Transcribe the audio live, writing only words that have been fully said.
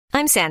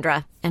I'm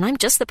Sandra, and I'm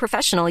just the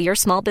professional your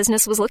small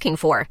business was looking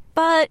for.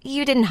 But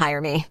you didn't hire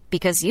me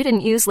because you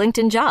didn't use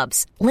LinkedIn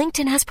Jobs.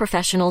 LinkedIn has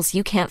professionals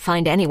you can't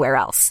find anywhere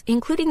else,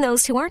 including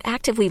those who aren't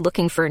actively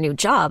looking for a new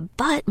job,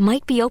 but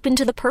might be open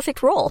to the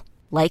perfect role,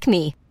 like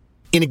me.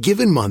 In a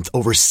given month,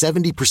 over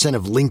 70%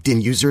 of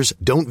LinkedIn users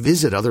don't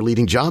visit other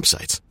leading job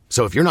sites.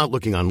 So if you're not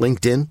looking on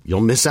LinkedIn,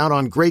 you'll miss out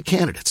on great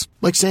candidates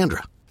like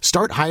Sandra.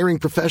 Start hiring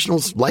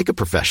professionals like a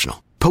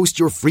professional. Post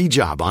your free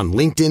job on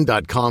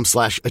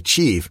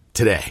linkedin.com/achieve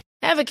today.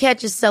 Ever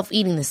catch yourself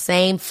eating the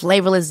same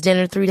flavorless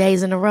dinner 3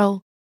 days in a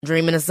row?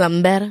 Dreaming of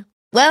something better?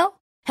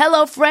 Well,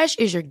 HelloFresh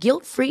is your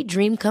guilt-free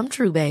dream come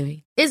true,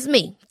 baby. It's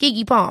me,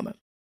 Keke Palmer.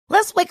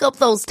 Let's wake up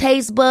those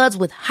taste buds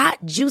with hot,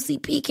 juicy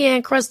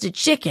pecan-crusted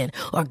chicken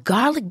or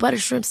garlic butter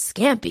shrimp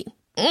scampi.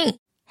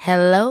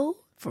 Hello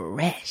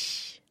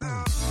Fresh.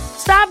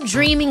 Stop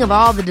dreaming of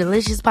all the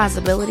delicious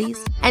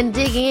possibilities and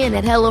dig in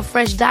at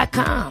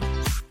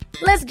HelloFresh.com.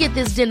 Let's get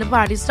this dinner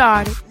party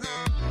started.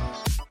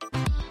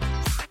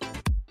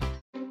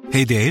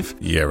 Hey, Dave.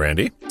 Yeah,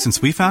 Randy.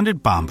 Since we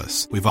founded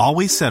Bombas, we've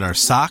always said our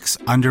socks,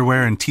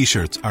 underwear, and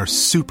T-shirts are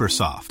super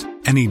soft.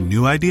 Any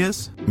new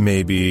ideas?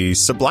 Maybe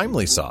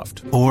sublimely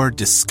soft. Or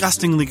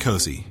disgustingly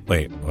cozy.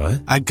 Wait,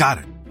 what? I got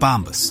it.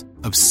 Bombas.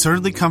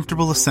 Absurdly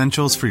comfortable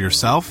essentials for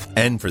yourself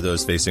and for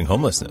those facing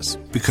homelessness.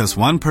 Because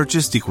one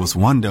purchased equals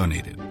one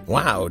donated.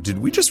 Wow, did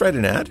we just write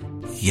an ad?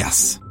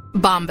 Yes.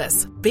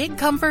 Bombas. Big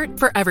comfort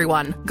for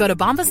everyone. Go to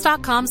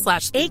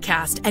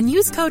bombas.com/ACAST and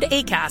use code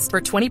ACAST for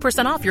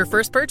 20% off your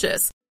first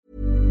purchase.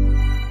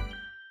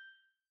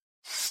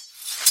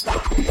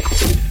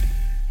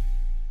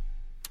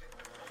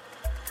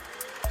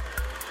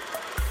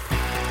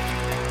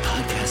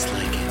 Podcast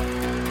like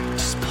it.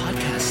 Just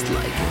podcast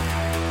like it.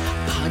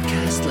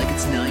 Podcast like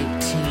it's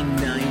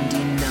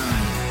 1999.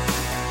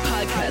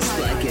 Podcast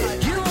like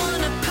it. You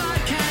want a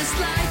podcast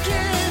like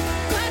it?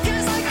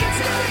 Podcast like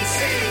it's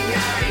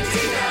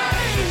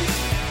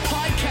 1999.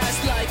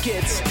 Podcast like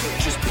it.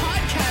 Just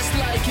podcast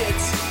like it.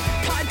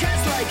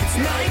 Podcast like it's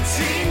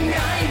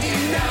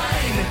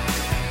 1999.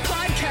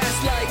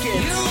 Podcast like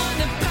it. You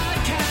want a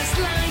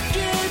podcast like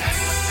it?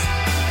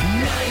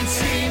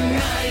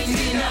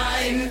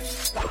 1999.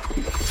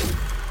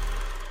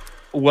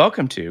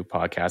 Welcome to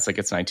Podcast Like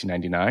It's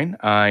 1999.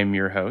 I'm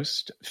your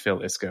host, Phil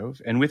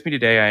Iskov. And with me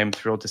today, I am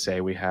thrilled to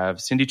say we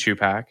have Cindy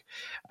Chupak,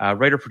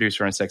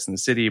 writer-producer on Sex and the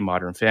City,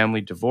 Modern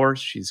Family,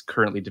 Divorce. She's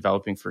currently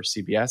developing for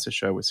CBS a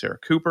show with Sarah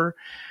Cooper,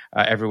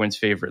 everyone's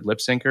favorite lip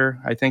syncer,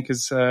 I think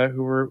is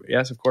who we're,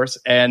 yes, of course.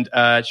 And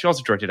she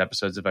also directed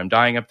episodes of I'm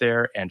Dying Up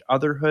There and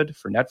Otherhood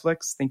for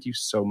Netflix. Thank you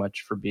so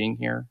much for being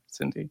here,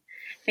 Cindy.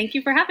 Thank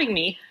you for having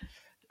me.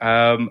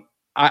 I'm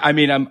a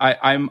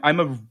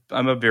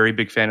very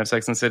big fan of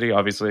Sex and the City.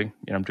 Obviously, you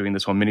know, I'm doing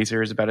this whole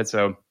miniseries about it,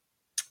 so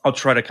I'll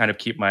try to kind of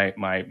keep my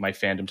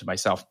fandom to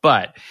myself.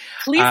 But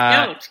please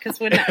don't, because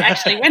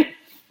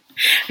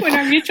when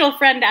our mutual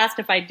friend asked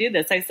if I do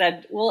this, I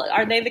said, "Well,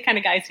 are they the kind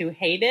of guys who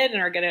hate it and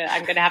I'm gonna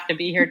have to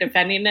be here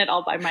defending it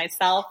all by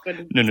myself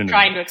and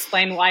trying to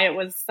explain why it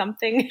was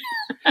something?"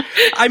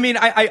 I mean,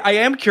 I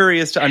am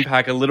curious to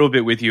unpack a little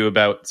bit with you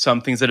about some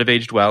things that have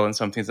aged well and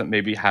some things that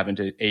maybe haven't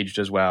aged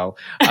as well.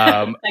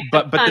 Like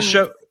but the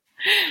show,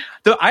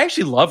 though, I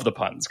actually love the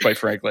puns, quite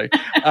frankly.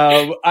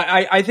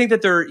 I think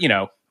that they're, you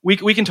know, we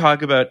can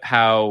talk about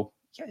how.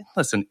 Yeah,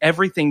 listen,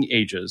 everything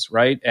ages,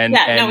 right? And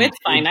it's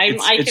fine. I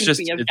can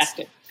be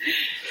objective.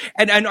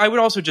 And I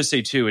would also just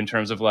say too, in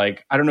terms of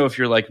like, I don't know if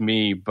you're like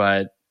me,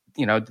 but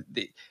you know,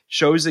 the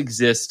shows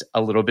exist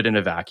a little bit in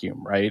a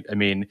vacuum, right? I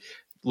mean,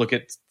 look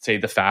at, say,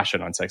 the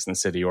fashion on Sex and the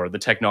City or the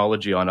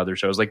technology on other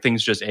shows. Like,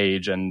 things just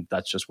age, and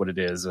that's just what it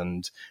is.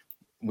 And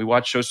we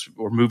watch shows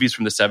or movies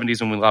from the 70s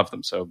and we love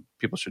them. So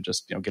people should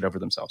just, you know, get over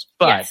themselves.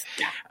 But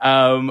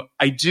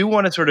I do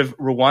want to sort of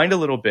rewind a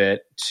little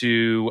bit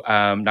to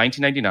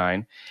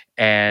 1999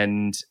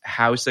 and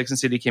how Sex and the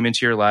City came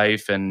into your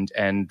life. And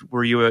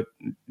were you a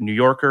New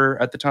Yorker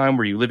at the time?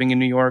 Were you living in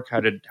New York? How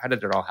did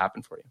it all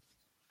happen for you?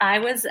 I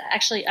was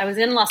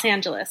in Los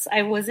Angeles.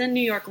 I was in New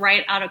York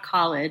right out of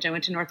college. I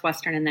went to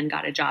Northwestern and then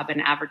got a job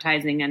in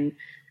advertising and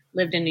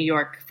lived in New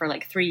York for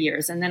like 3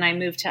 years. And then I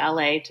moved to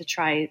LA to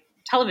try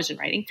television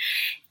writing.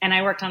 And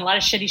I worked on a lot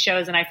of shitty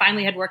shows. And I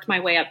finally had worked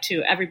my way up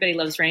to Everybody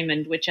Loves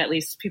Raymond, which at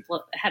least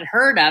people had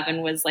heard of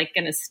and was like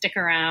going to stick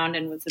around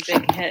and was a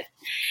big hit.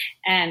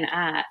 And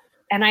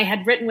I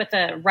had written with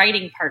a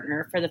writing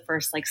partner for the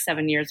first like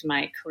 7 years of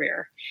my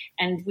career.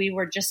 And we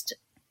were just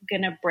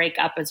going to break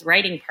up as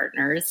writing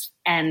partners.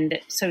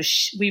 And so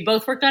we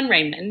both worked on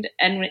Raymond,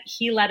 and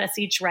he let us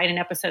each write an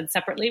episode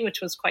separately,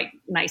 which was quite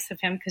nice of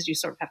him because you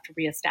sort of have to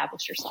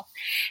reestablish yourself.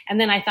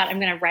 And then I thought, I'm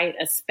going to write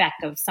a spec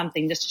of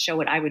something just to show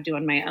what I would do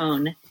on my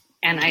own.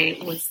 And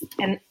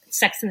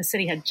Sex and the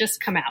City had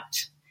just come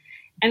out.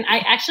 And I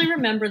actually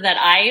remember that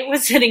I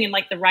was sitting in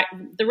like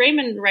the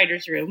Raymond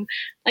writer's room,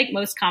 like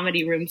most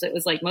comedy rooms. It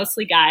was like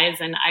mostly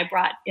guys. And I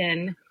brought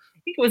in, I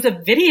think it was a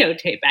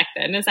videotape back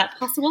then. Is that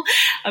possible?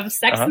 Of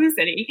Sex and the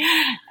City.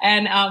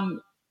 And I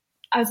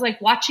was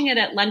like watching it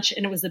at lunch,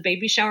 and it was the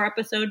baby shower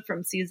episode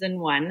from season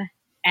 1.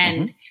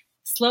 And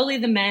slowly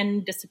the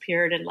men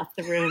disappeared and left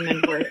the room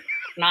and were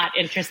not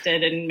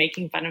interested in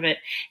making fun of it.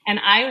 And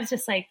I was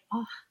just like,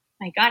 oh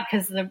my God,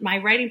 because my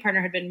writing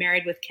partner had been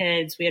married with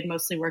kids. We had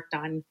mostly worked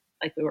on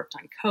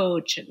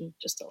Coach and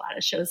just a lot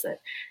of shows that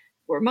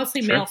were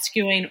mostly male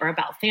skewing or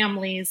about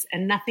families,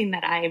 and nothing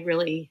that I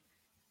really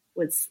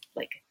was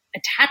like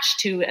attached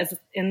to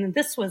and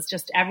this was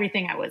just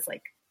everything I was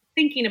like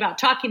thinking about,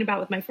 talking about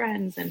with my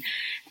friends. And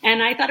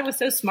I thought it was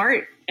so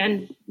smart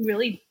and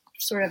really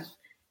sort of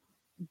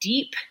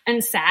deep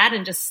and sad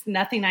and just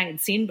nothing I had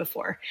seen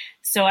before.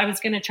 So I was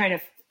going to try to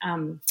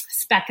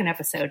spec an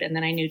episode. And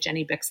then I knew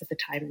Jenny Bix at the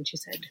time, and she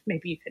said,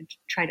 maybe you could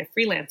try to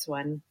freelance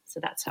one. So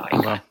that's how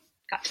I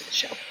got to the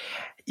show.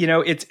 You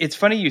know, it's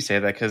funny you say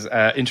that, because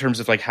in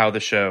terms of like how the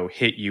show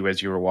hit you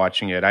as you were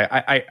watching it,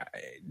 I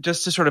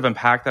just to sort of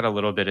unpack that a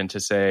little bit and to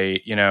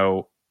say, you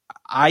know,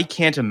 I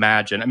can't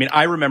imagine. I mean,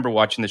 I remember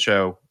watching the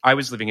show. I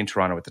was living in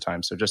Toronto at the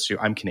time, so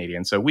I'm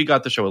Canadian, so we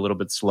got the show a little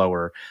bit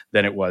slower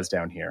than it was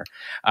down here.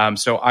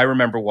 So I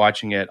remember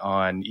watching it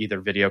on either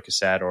video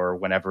cassette or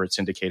whenever it's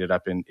syndicated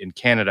up in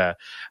Canada,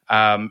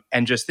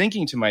 and just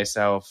thinking to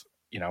myself,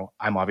 you know,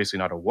 I'm obviously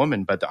not a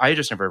woman, but I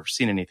just never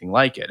seen anything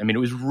like it. I mean, it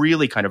was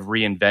really kind of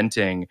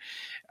reinventing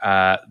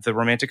the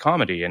romantic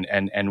comedy,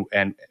 and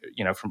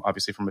you know, from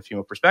a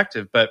female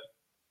perspective, but.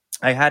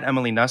 I had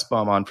Emily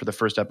Nussbaum on for the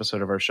first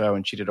episode of our show,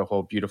 and she did a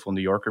whole beautiful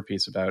New Yorker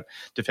piece about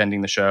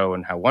defending the show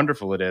and how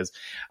wonderful it is.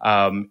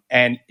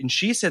 And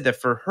she said that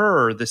for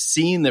her, the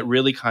scene that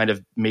really kind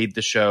of made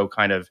the show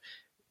kind of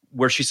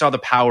where she saw the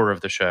power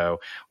of the show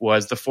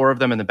was the four of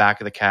them in the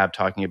back of the cab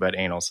talking about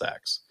anal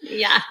sex.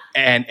 Yeah.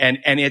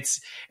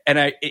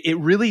 It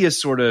really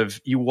is sort of,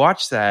 you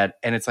watch that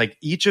and it's like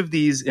each of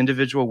these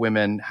individual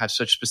women have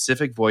such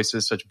specific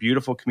voices, such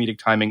beautiful comedic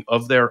timing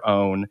of their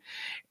own.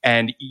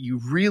 And you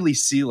really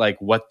see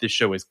like what this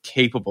show is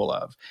capable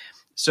of.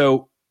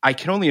 So I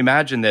can only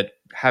imagine that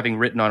having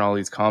written on all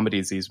these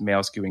comedies, these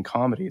male skewing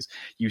comedies,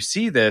 you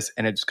see this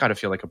and it's got to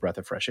feel like a breath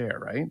of fresh air,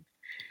 right?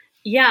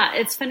 Yeah,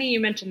 it's funny you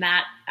mentioned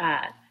that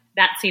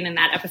scene in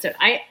that episode.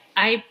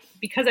 I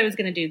because I was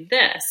going to do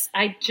this,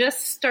 I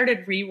just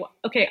started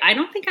I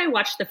don't think I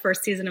watched the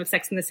first season of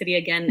Sex and the City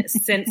again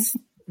since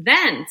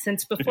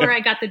before I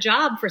got the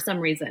job for some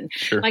reason.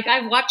 Sure. Like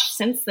I've watched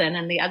since then,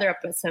 and the other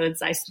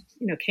episodes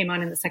came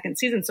on in the second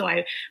season, so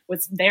I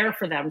was there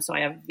for them. So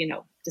I have,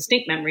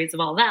 distinct memories of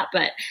all that,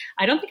 but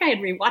I don't think I had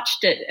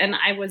rewatched it. And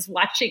I was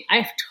watching,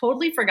 I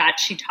totally forgot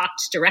she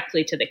talked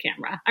directly to the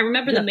camera. I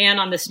remember the man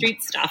on the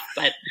street stuff,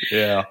 but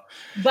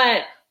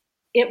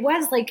it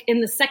was like in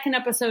the second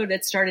episode,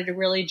 it started to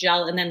really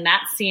gel. And then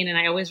that scene, and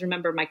I always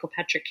remember Michael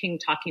Patrick King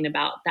talking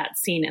about that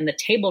scene and the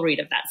table read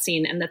of that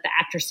scene, and that the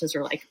actresses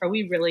were like, are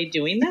we really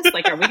doing this?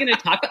 Like, are we going to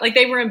talk? Like,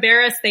 they were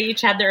embarrassed. They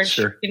each had their,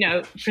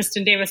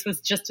 Kristen Davis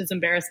was just as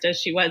embarrassed as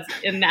she was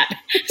in that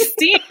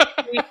scene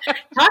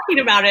talking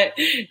about it.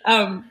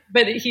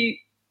 But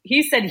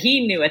he said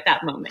he knew at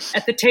that moment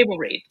at the table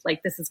read,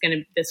 like this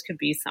could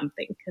be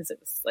something, because it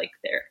was like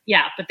there.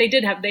 Yeah. But they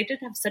did have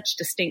such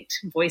distinct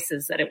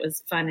voices that it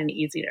was fun and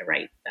easy to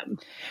write them.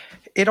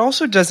 It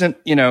also doesn't,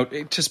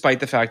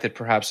 despite the fact that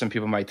perhaps some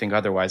people might think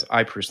otherwise,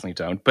 I personally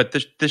don't, but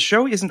the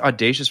show isn't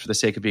audacious for the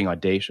sake of being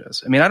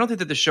audacious. I mean, I don't think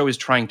that the show is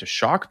trying to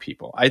shock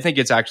people. I think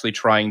it's actually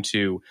trying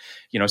to,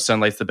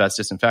 sunlight's the best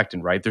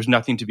disinfectant, right? There's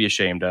nothing to be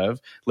ashamed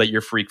of. Let your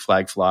freak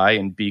flag fly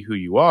and be who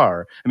you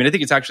are. I mean, I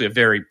think it's actually a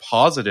very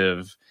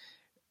positive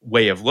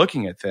way of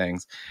looking at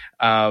things.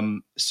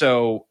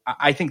 So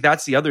I think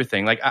that's the other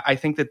thing. Like, I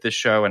think that this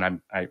show, and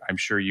I'm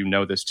sure you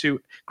know this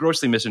too,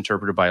 grossly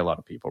misinterpreted by a lot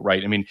of people,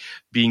 right? I mean,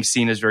 being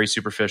seen as very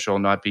superficial,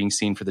 not being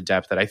seen for the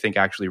depth that I think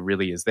actually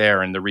really is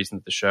there. And the reason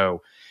that the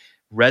show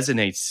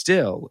resonates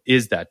still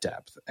is that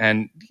depth.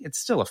 And it's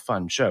still a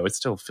fun show. It's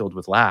still filled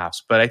with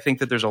laughs, but I think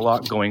that there's a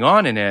lot going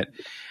on in it.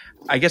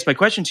 I guess my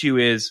question to you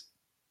is,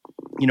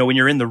 when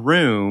you're in the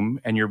room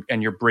and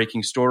you're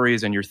breaking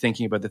stories and you're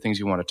thinking about the things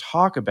you want to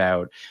talk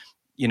about,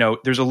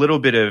 there's a little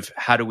bit of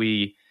how do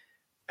we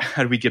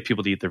get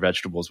people to eat their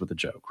vegetables with a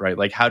joke, right?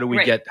 Like how do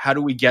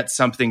we get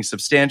something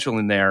substantial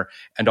in there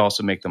and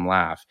also make them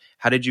laugh?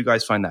 How did you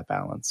guys find that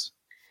balance?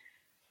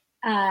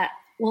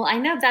 Well, I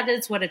know that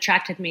is what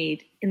attracted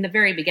me in the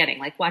very beginning,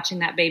 like watching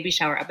that baby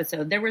shower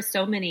episode. There were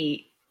so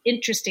many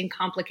interesting,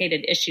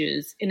 complicated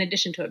issues, in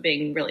addition to it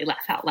being really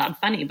laugh out loud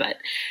funny, but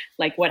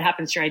like what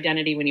happens to your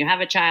identity when you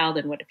have a child,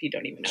 and what if you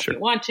don't even know if you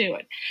want to,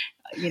 and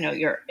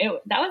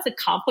that was a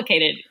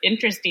complicated,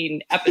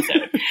 interesting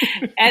episode.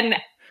 And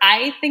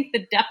I think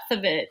the depth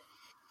of it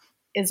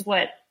is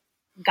what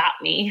got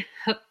me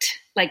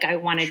hooked. Like I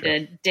wanted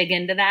to dig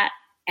into that.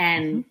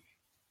 And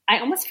I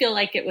almost feel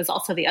like it was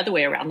also the other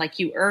way around. Like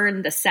you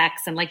earned the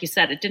sex. And like you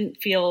said, it didn't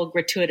feel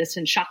gratuitous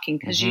and shocking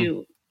because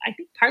I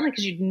think partly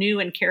because you knew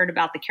and cared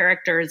about the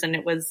characters, and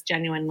it was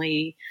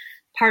genuinely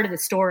part of the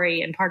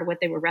story and part of what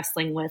they were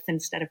wrestling with,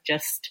 instead of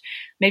just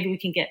maybe we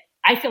can get,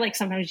 I feel like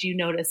sometimes you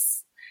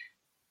notice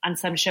on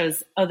some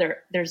shows,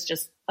 there's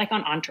just like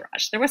on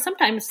Entourage, there was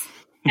sometimes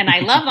And I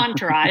love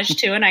Entourage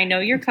too, and I know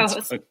your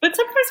co-host. But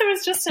sometimes it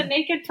was just a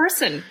naked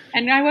person,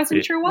 and I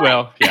wasn't sure why.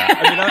 Well, yeah.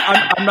 I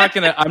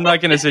mean, I'm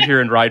not gonna sit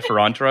here and ride for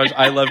Entourage.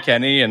 I love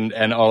Kenny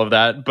and all of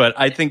that, but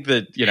I think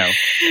that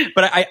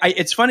But I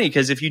it's funny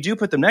because if you do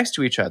put them next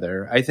to each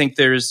other, I think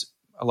there's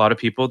a lot of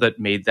people that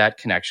made that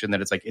connection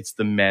that it's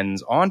the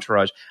men's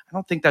Entourage. I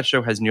don't think that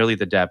show has nearly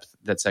the depth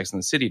that Sex and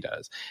the City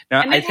does.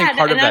 Now, I think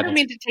part of that. I don't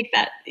mean to take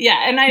that.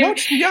 Yeah, and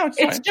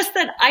it's just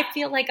that I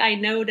feel like I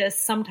notice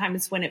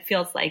sometimes when it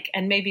feels like,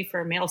 and maybe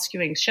for male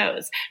skewing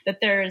shows, that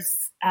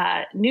there's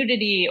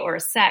nudity or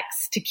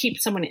sex to keep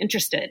someone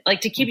interested, like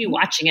to keep you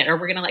watching it, or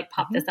we're gonna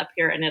pop this up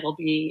here and it'll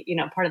be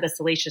part of the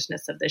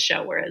salaciousness of the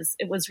show. Whereas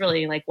it was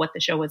really what the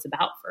show was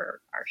about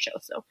for our show.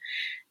 So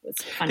it was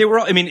fun.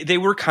 They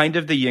were kind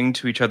of the yin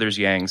to each other's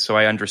yang. So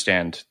I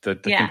understand the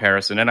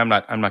comparison, and I'm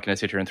not going to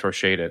sit here and throw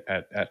shade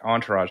at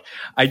Entourage.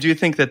 I do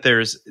think that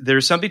there's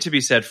something to be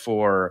said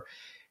for,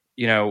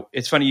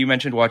 it's funny you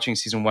mentioned watching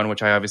season 1,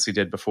 which I obviously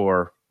did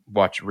before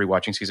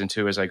rewatching season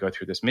 2 as I go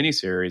through this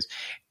miniseries,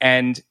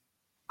 and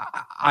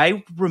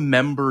I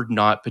remember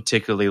not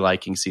particularly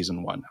liking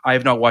season 1. I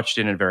have not watched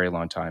it in a very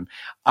long time.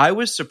 I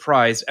was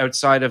surprised,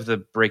 outside of the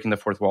breaking the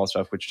fourth wall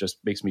stuff, which just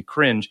makes me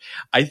cringe.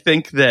 I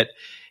think that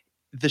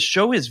the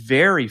show is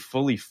very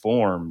fully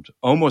formed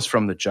almost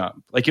from the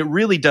jump. It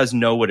really does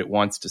know what it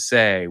wants to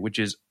say, which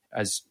is,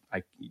 as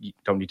I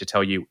don't need to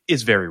tell you,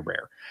 is very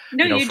rare.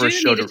 No, you do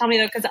need to tell me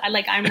though, because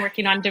I'm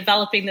working on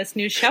developing this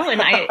new show, and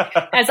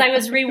as I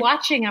was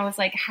rewatching, I was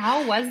like,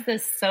 how was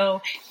this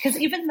so? Because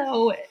even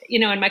though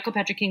and Michael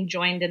Patrick King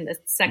joined in the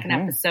second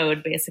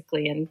episode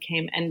basically, and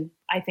came, and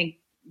I think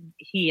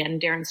he and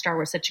Darren Star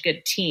were such a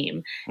good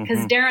team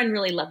because Darren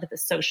really loved the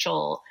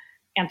social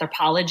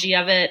anthropology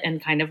of it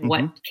and kind of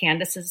what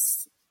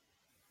Candace's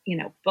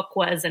book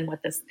was and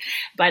what this,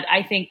 but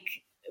I think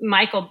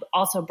Michael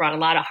also brought a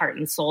lot of heart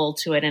and soul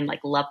to it and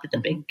loved the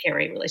big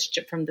Carrie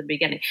relationship from the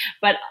beginning.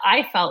 But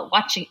I felt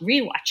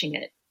rewatching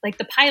it,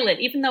 the pilot,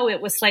 even though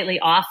it was slightly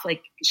off,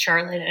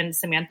 Charlotte and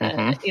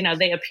Samantha,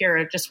 they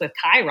appear just with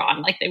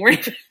Chiron, they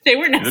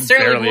weren't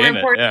necessarily more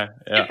important.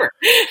 Skipper,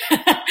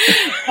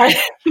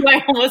 who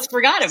I almost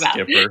forgot about.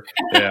 Skipper,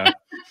 yeah.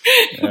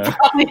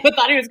 Probably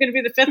thought he was going to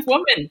be the 5th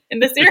woman in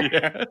the series.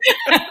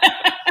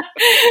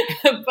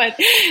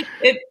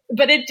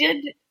 but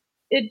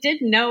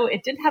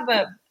it did have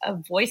a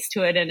voice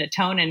to it and a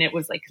tone, and it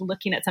was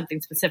looking at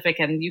something specific,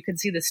 and you could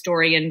see the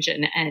story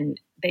engine, and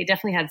they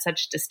definitely had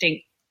such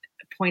distinct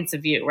points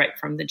of view right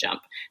from the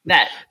jump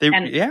that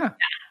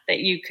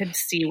you could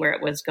see where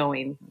it was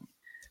going.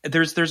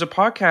 There's a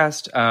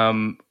podcast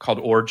called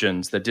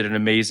Origins that did an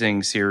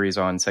amazing series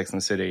on Sex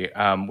and the City,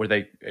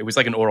 where it was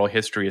an oral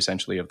history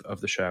essentially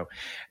of the show,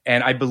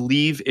 and I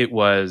believe it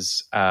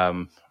was.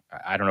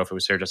 I don't know if it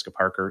was Sarah Jessica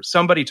Parker.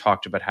 Somebody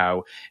talked about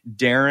how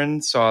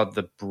Darren saw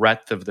the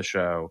breadth of the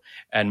show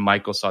and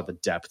Michael saw the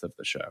depth of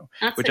the show,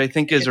 which I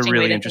think is a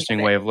really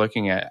interesting way of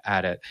looking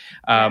at it.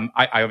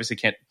 I obviously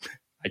can't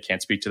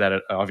speak to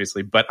that,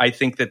 obviously, but I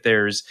think that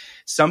there's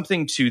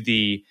something to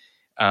the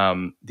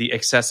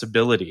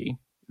accessibility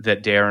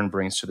that Darren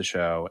brings to the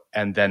show,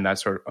 and then that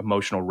sort of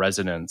emotional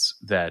resonance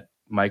that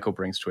Michael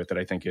brings to it that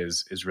I think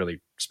is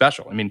really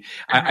special. I mean,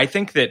 I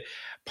think that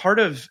part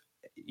of,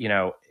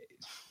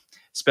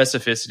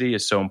 specificity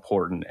is so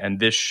important, and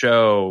this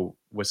show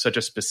was such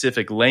a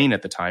specific lane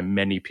at the time.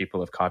 Many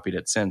people have copied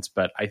it since,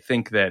 but I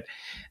think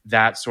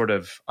that sort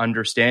of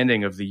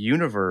understanding of the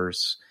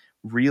universe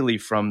really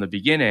from the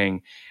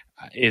beginning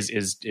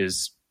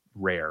is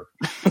rare.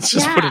 Let's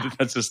just put it.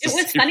 That's just. It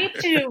was funny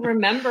to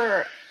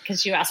remember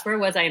because you asked where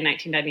was I in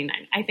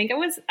 1999. I think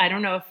I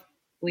don't know if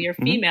your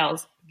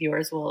females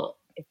viewers will.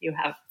 If you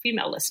have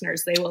female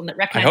listeners, they will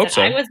recognize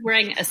that I was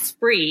wearing a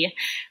spree,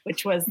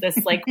 which was this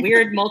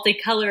weird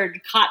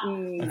multicolored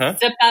cotton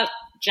zip-up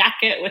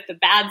jacket with the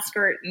bad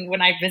skirt. And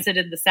when I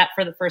visited the set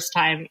for the first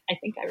time, I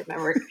think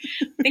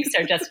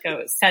Sarah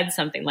Jessica said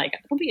something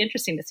it'll be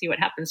interesting to see what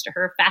happens to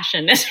her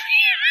fashion.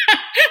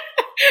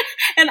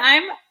 And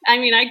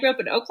I grew up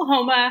in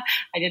Oklahoma.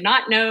 I did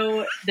not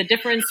know the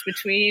difference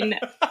between,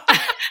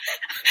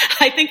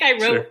 I think I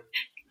wrote,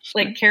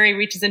 Carrie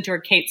reaches into her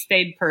Kate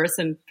Spade purse,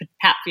 and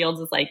Pat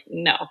Fields is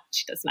no,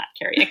 she does not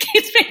carry a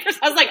Kate Spade purse.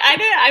 I was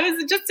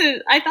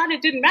I thought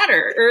it didn't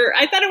matter, or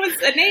I thought it was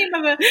a name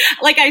of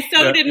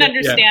I didn't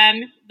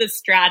understand the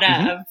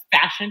strata of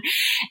fashion.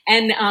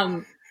 And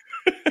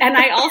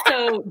I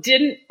also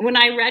didn't, when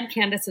I read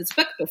Candace's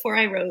book, before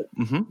I wrote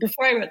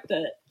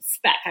the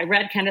spec, I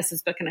read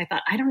Candace's book and I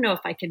thought, I don't know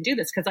if I can do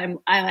this, because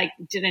I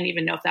didn't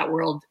even know if that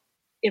world,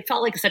 it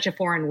felt like such a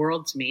foreign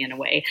world to me in a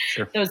way.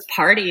 Sure. Those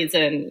parties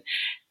and,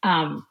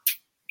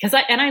 because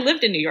I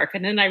lived in New York,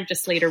 and then I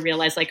just later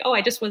realized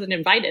I just wasn't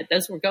invited.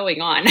 Those were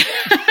going on.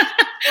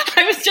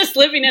 I was just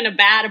living in a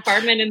bad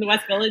apartment in the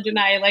West Village, and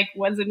I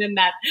wasn't in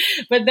that.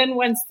 But then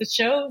once the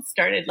show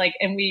started,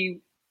 and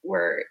it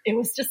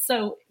was just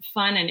so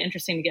fun and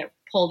interesting to get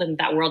pulled into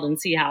that world and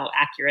see how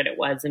accurate it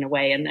was in a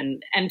way,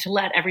 and to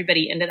let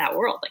everybody into that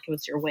world, like it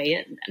was your way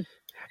in. And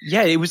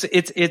yeah,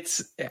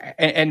 it's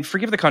and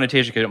forgive the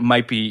connotation because it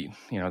might be,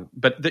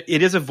 but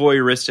it is a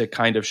voyeuristic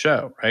kind of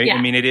show, right? Yeah.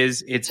 I mean,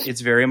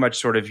 it's very much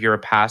sort of you're a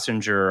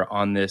passenger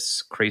on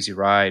this crazy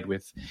ride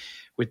with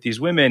these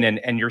women,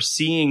 and you're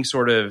seeing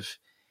sort of,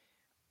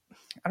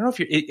 I don't know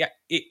if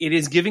it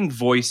is giving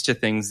voice to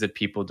things that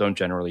people don't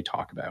generally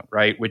talk about,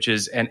 right? Which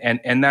is,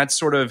 and that's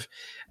sort of,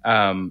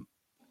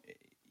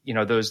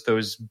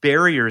 those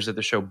barriers that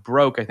the show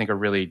broke, I think are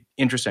really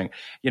interesting.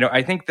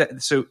 I think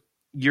that, so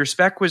your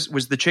spec was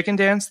the Chicken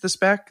Dance,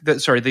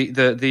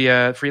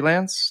 the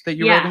freelance that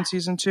you wrote in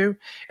season 2,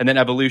 and then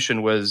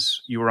Evolution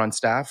was, you were on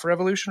staff for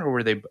Evolution, or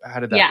how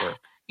did that work?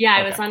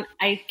 Yeah, okay.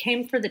 I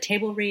came for the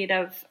table read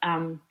of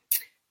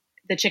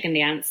the Chicken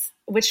Dance,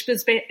 which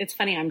was, it's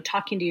funny, I'm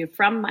talking to you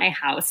from my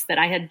house that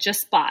I had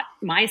just bought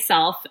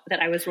myself, that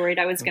I was worried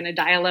I was going to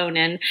die alone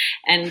in.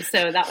 And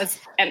so that was,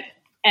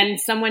 and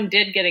someone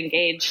did get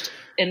engaged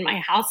in my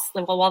house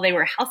while they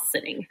were house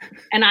sitting.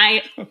 And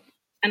I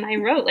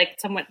wrote, like,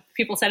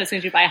 people said, as soon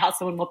as you buy a house,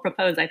 someone will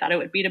propose. I thought it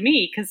would be to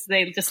me, because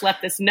they just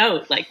left this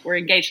note, like, we're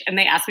engaged. And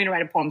they asked me to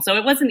write a poem. So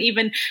it wasn't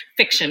even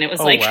fiction. It was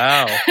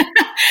wow.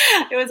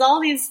 It was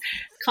all these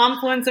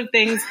confluence of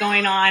things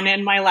going on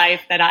in my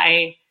life that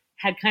I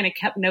had kind of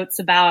kept notes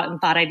about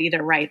and thought I'd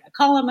either write a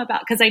column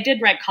about, because I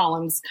did write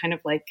columns kind of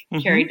like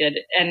Carrie did.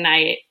 And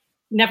I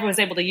never was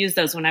able to use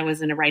those when I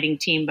was in a writing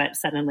team, but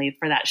suddenly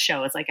for that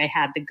show, it's like I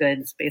had the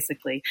goods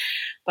basically.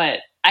 But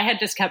I had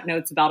just kept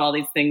notes about all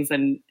these things.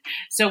 And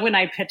so when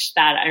I pitched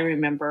that, I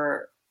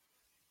remember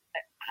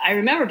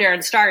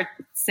Darren Star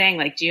saying,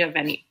 like, do you have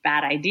any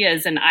bad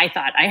ideas? And I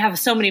thought, I have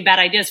so many bad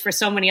ideas for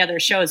so many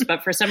other shows,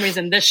 but for some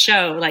reason this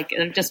show, like,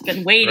 I've just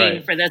been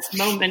waiting for this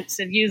moment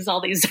to use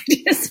all these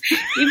ideas.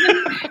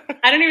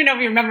 I don't even know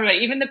if you remember, but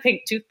even the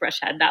pink toothbrush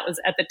head, that was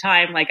at the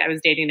time, like, I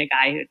was dating a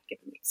guy who'd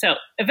given me. So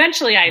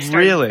eventually I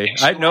started. Really?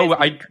 I know.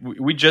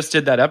 We just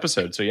did that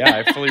episode. So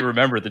yeah, I fully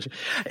remember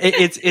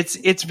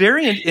it's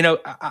very,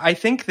 I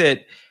think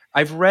that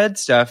I've read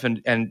stuff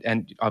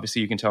and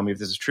obviously you can tell me if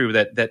this is true,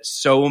 that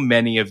so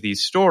many of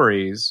these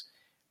stories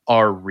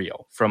are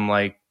real, from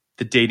like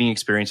the dating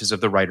experiences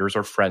of the writers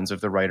or friends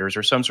of the writers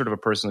or some sort of a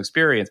personal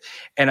experience.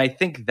 And I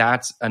think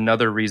that's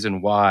another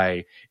reason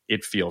why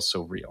it feels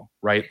so real,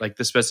 right? Like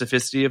the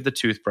specificity of the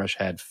toothbrush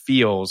head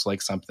feels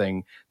like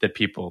something that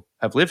people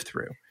have lived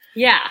through.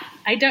 Yeah,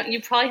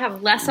 you probably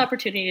have less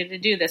opportunity to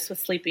do this with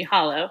Sleepy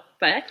Hollow,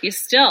 but you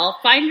still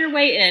find your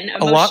way in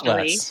emotionally, a lot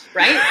less.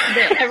 Right?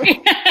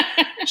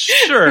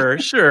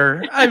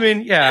 Sure. I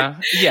mean, yeah.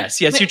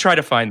 Yes, you try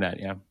to find that,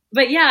 yeah.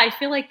 But yeah, I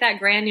feel like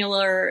that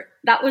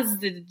was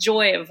the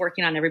joy of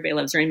working on Everybody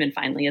Loves Raymond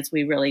finally, as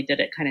we really did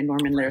it kind of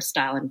Norman Lear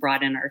style and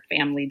brought in our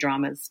family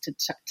dramas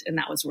and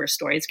that was where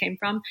stories came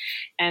from.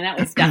 And that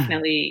was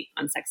definitely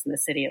on Sex and the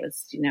City. It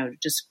was,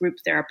 just group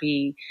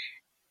therapy.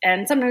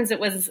 And sometimes it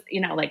was,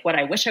 like what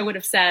I wish I would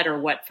have said or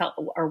what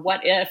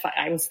if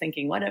I was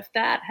thinking, what if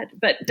that had,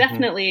 but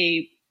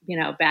definitely,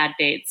 bad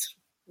dates.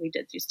 We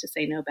used to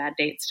say no bad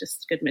dates,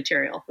 just good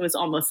material. It was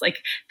almost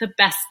like the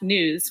best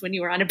news when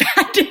you were on a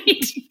bad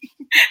date.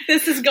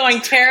 This is going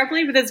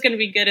terribly, but it's going to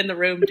be good in the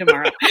room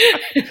tomorrow.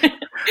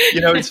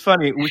 It's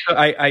funny.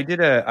 I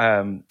did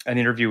an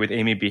interview with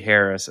Amy B.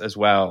 Harris as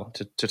well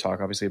to talk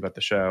obviously about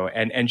the show.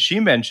 And she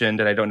mentioned,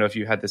 and I don't know if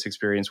you had this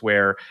experience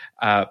where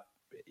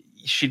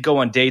she'd go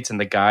on dates and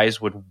the guys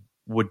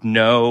would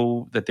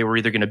know that they were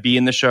either going to be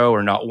in the show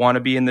or not want to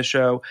be in the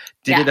show.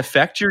 Did it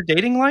affect your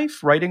dating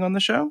life, writing on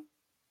the show?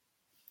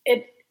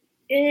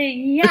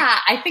 Yeah,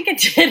 I think it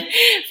did,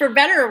 for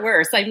better or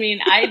worse. I mean,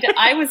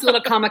 I was a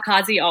little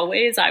kamikaze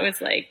always. I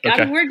was like,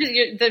 okay.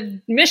 The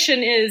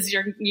mission is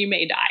you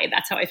may die.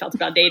 That's how I felt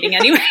about dating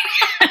anyway.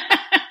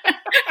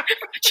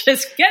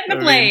 Just get in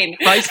the plane.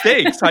 High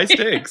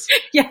stakes.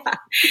 Yeah.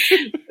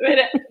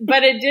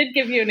 But it did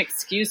give you an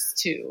excuse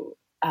to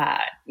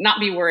not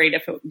be worried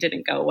if it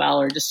didn't go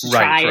well, or just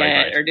try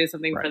it or do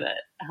something for the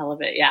hell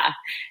of it. Yeah.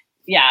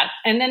 Yeah.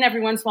 And then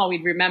every once in a while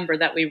we'd remember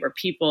that we were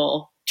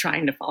people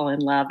trying to fall in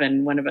love,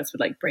 and one of us would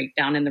like break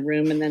down in the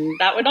room, and then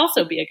that would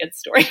also be a good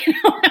story.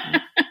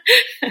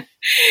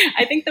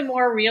 I think the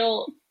more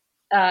real,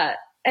 and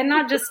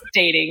not just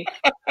dating.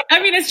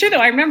 I mean, it's true though.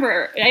 I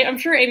remember, I'm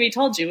sure Amy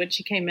told you when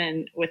she came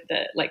in with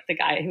the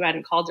guy who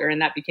hadn't called her,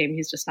 and that became,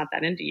 he's just not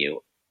that into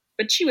you.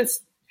 But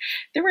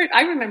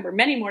I remember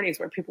many mornings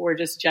where people were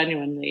just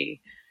genuinely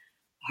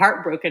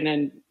heartbroken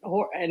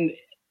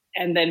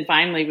and then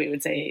finally we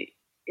would say,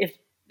 if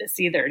this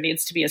either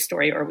needs to be a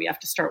story or we have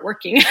to start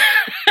working.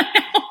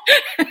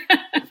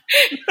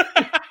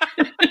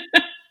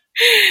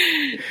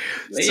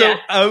 So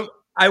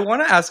I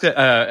want to ask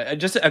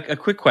just a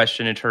quick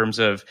question in terms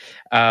of,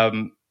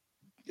 in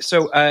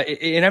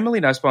Emily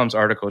Nussbaum's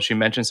article, she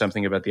mentioned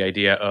something about the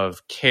idea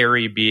of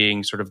Carrie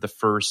being sort of the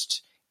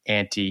first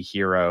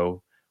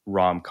anti-hero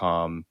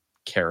rom-com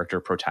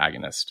character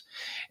protagonist.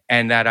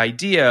 And that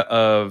idea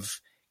of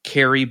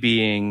Carrie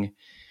being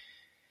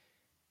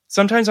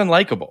sometimes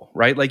unlikable,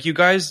 right? Like you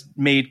guys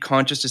made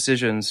conscious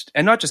decisions,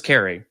 and not just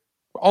Carrie,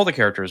 all the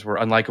characters were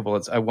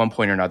unlikable at one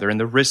point or another, and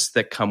the risks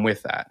that come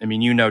with that. I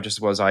mean, you know just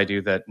as well as I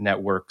do that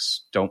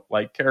networks don't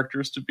like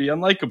characters to be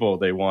unlikable.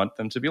 They want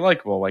them to be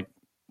likable, like,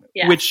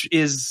 which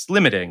is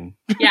limiting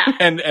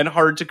and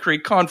hard to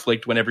create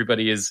conflict when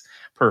everybody is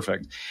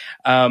perfect.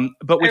 But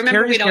with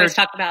Carrie's we'd always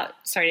talk about,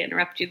 sorry to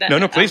interrupt you.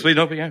 No, please,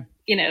 don't. Yeah.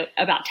 You know,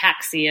 about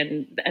Taxi,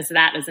 and as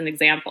an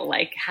example,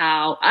 like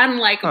how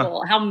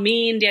unlikable, how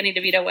mean Danny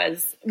DeVito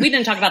was. We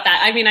didn't talk about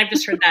that. I mean, I've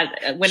just heard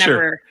that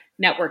whenever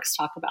networks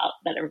talk about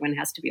that everyone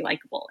has to be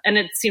likable. And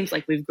it seems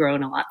like we've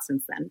grown a lot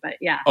since then, but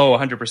yeah. Oh,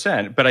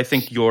 100%. But I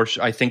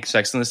think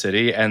Sex and the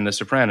City and The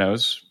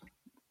Sopranos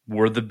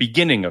were the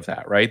beginning of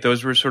that, right?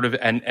 Those were sort of,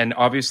 and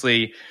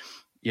obviously,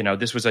 you know,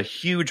 this was a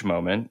huge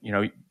moment. You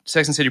know,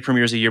 Sex and the City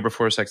premieres a year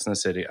before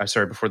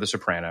before The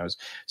Sopranos.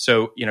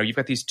 So, you know, you've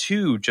got these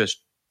two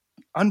just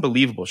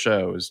unbelievable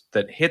shows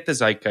that hit the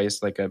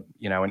zeitgeist like a,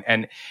 you know,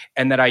 and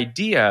that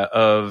idea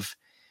of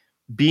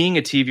being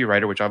a TV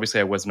writer, which obviously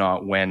I was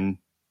not when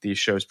these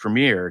shows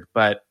premiered,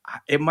 but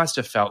it must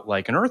have felt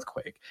like an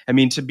earthquake. I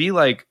mean, to be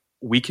like,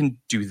 we can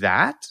do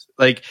that.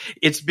 Like,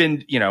 it's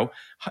been, you know,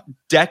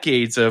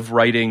 decades of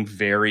writing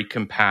very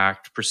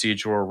compact,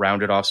 procedural,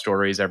 rounded off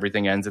stories.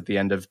 Everything ends at the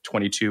end of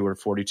 22 or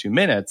 42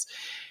 minutes.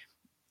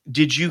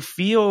 Did you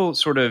feel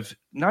sort of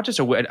not just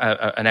a weight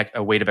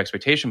of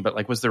expectation, but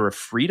like, was there a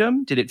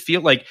freedom? Did it feel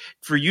like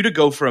for you to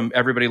go from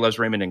Everybody Loves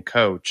Raymond and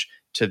Coach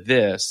to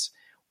this,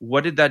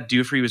 what did that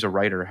do for you as a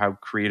writer? How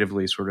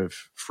creatively sort of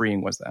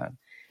freeing was that?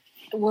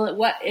 Well,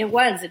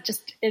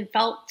 it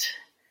felt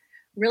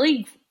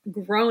really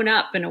grown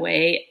up in a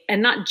way,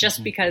 and not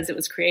just because it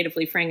was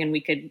creatively freeing and we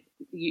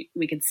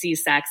could see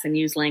sex and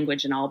use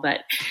language and all, but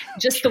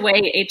just the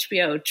way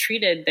HBO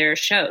treated their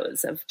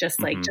shows of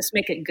just like, just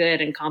make it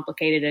good and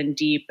complicated and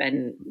deep.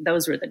 And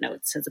those were the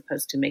notes, as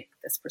opposed to make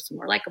this person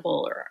more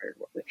likable, or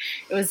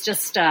it was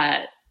just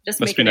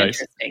make it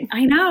interesting.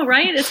 I know,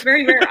 right? It's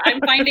very rare.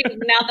 I'm finding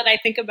now that I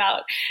think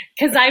about,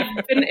 because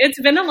it's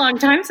been a long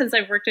time since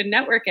I've worked in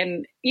network,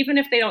 and even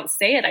if they don't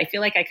say it, I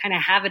feel like I kind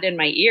of have it in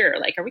my ear.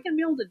 Like, are we going to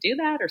be able to do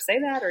that or say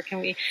that, or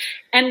can we?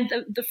 And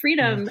the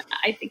freedom,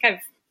 I think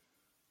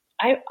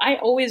I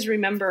always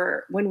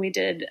remember when we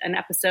did an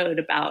episode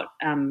about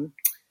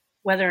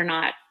whether or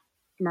not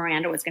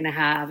Miranda was going to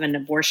have an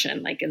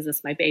abortion. Like, is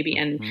this my baby?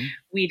 And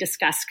we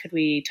discussed, could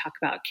we talk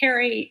about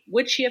Carrie?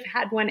 Would she have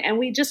had one? And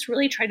we just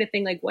really tried to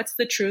think, like, what's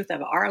the truth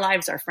of our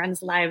lives, our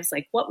friends' lives?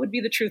 Like, what would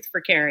be the truth for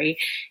Carrie,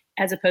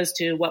 as opposed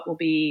to what will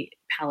be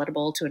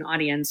palatable to an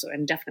audience?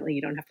 And definitely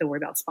you don't have to worry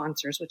about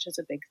sponsors, which is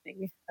a big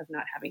thing of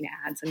not having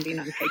ads and being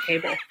on pay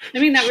cable. I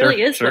mean, that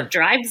really is what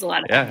drives a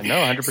lot of it. Yeah, no,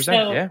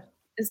 100%.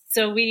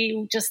 So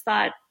we just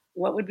thought,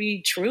 what would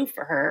be true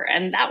for her?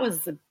 And that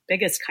was the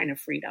biggest kind of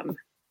freedom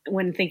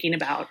when thinking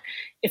about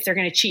if they're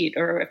going to cheat,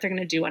 or if they're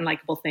going to do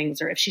unlikable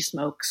things, or if she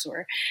smokes,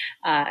 or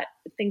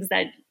things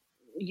that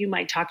you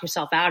might talk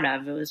yourself out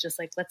of. It was just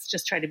like, let's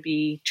just try to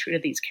be true to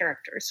these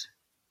characters.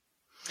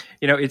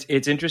 You know,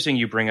 it's interesting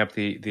you bring up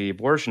the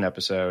abortion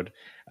episode.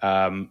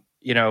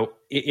 You know,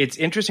 it's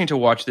interesting to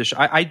watch this.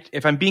 I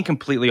if I'm being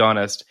completely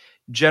honest,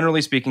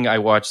 generally speaking, I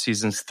watch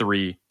seasons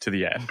 3 to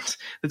the end.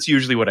 That's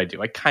usually what I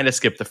do. I kind of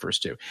skip the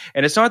first 2.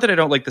 And it's not that I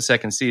don't like the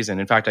second season.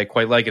 In fact, I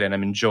quite like it, and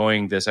I'm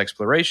enjoying this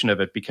exploration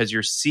of it, because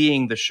you're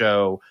seeing the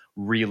show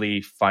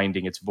really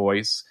finding its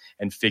voice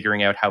and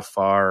figuring out how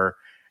far,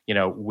 you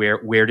know,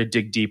 where to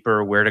dig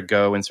deeper, where to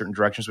go in certain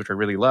directions, which I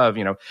really love,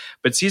 you know.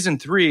 But season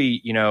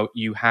 3, you know,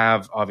 you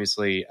have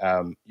obviously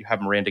you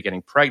have Miranda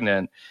getting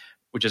pregnant,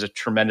 which is a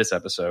tremendous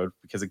episode,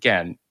 because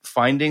again,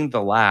 finding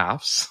the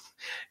laughs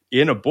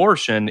in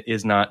abortion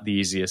is not the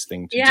easiest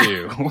thing to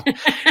do.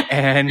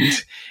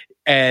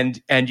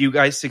 And you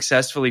guys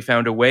successfully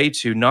found a way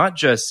to not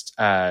just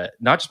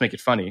make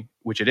it funny,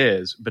 which it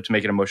is, but to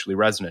make it emotionally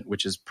resonant,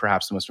 which is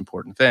perhaps the most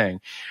important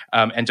thing.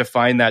 And to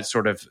find that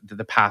sort of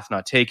the path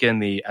not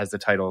taken, as the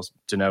title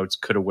denotes,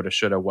 coulda, woulda,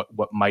 shoulda,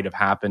 what might have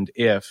happened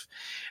if,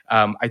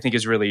 I think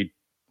is really,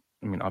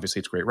 I mean, obviously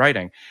it's great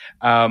writing.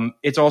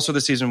 It's also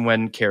the season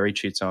when Carrie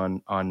cheats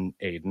on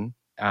Aiden.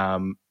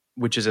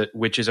 Which is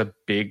a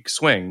big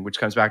swing, which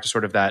comes back to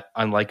sort of that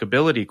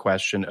unlikability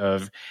question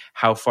of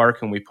how far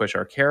can we push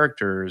our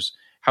characters?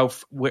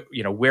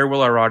 Where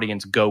will our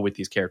audience go with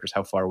these characters?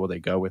 How far will they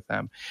go with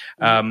them?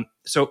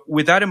 So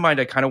with that in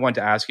mind, I kind of want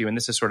to ask you, and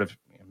this is sort of,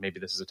 maybe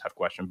this is a tough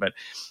question, but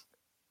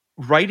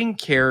writing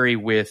Carrie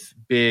with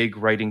Big,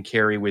 writing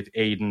Carrie with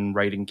Aiden,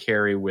 writing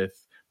Carrie with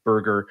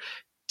Berger,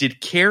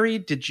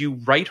 did you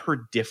write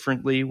her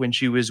differently when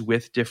she was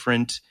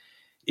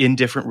in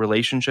different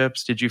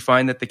relationships? Did you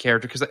find that the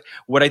character, because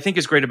what I think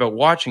is great about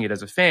watching it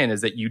as a fan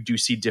is that you do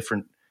see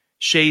different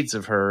shades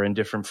of her and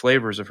different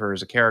flavors of her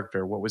as a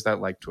character. What was that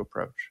like to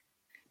approach?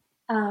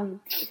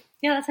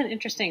 Yeah, that's an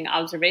interesting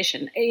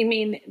observation. I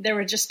mean, there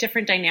were just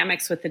different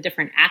dynamics with the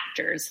different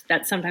actors,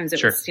 that sometimes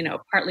it was, you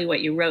know, partly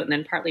what you wrote and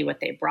then partly what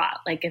they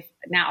brought. Like, if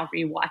now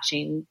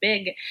rewatching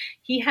Big,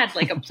 he had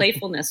like a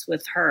playfulness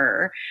with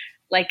her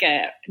like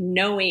a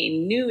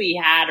knew he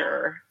had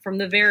her from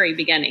the very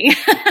beginning.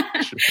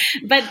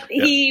 But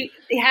he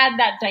had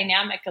that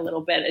dynamic a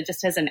little bit,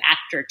 just as an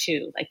actor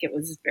too. Like it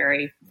was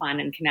very fun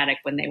and kinetic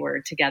when they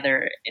were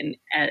together.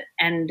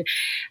 And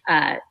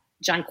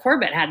John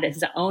Corbett had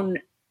his own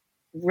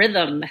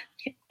rhythm.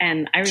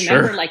 And I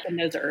remember like in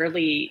those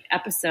early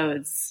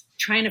episodes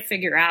trying to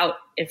figure out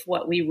if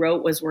what we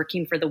wrote was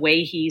working for the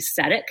way he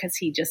said it. 'Cause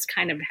he just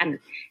kind of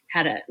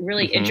had a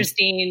really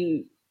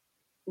interesting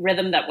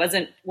rhythm that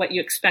wasn't what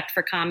you expect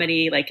for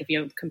comedy. Like if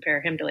you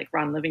compare him to like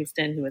Ron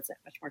Livingston, who was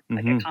much more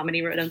like a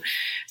comedy rhythm.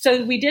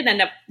 So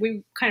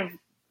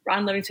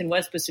Ron Livingston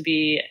was supposed to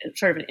be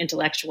sort of an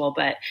intellectual,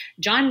 but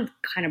John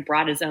kind of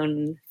brought his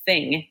own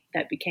thing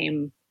that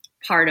became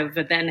part of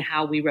then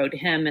how we wrote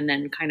him, and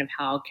then kind of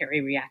how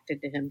Carrie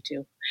reacted to him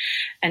too.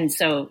 And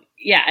so,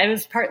 yeah, it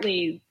was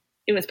partly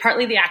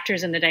the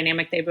actors and the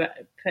dynamic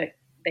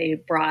they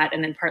brought,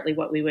 and then partly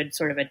what we would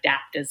sort of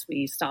adapt as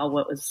we saw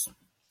what was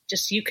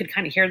just, you could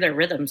kind of hear their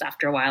rhythms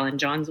after a while, and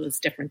John's was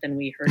different than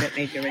we heard it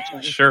maybe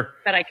originally. Sure.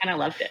 But I kind of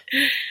loved it.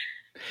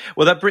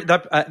 Well,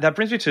 that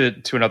brings me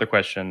to another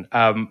question,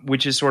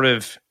 which is sort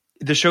of,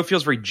 the show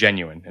feels very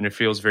genuine and it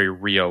feels very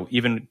real,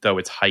 even though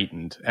it's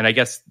heightened. And I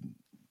guess,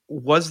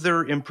 was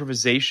there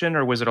improvisation,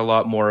 or was it a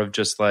lot more of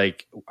just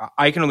like,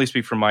 I can only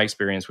speak from my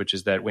experience, which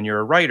is that when you're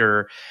a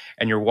writer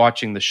and you're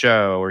watching the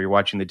show or you're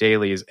watching the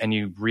dailies and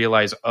you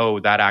realize, oh,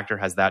 that actor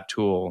has that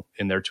tool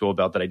in their tool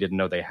belt that I didn't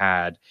know they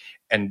had.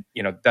 And,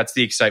 that's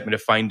the excitement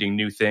of finding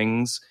new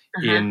things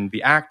in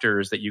the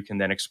actors that you can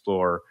then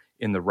explore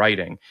in the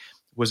writing.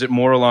 Was it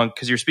more along,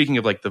 because you're speaking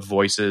of like the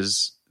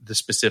voices, the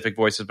specific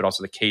voices, but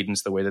also the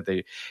cadence, the way that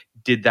they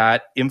did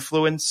that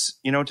influence,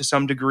 to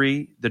some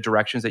degree, the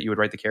directions that you would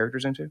write the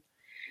characters into?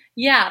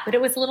 Yeah, but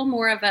it was a little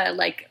more of a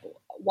like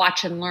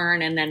watch and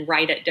learn and then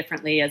write it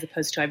differently, as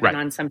opposed to I've been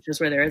on some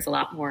shows where there is a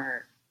lot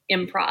more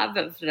improv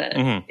of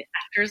the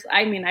actors.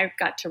 I mean, I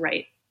got to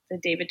write the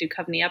David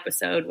Duchovny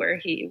episode where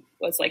he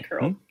was like her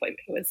old boy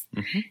who was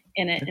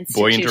in an institution.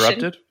 Boy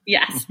Interrupted?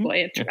 Yes,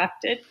 Boy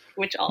Interrupted,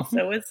 which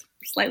also was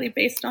slightly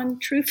based on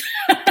truth.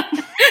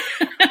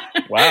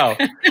 Wow.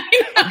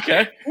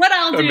 Okay. What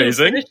I'll do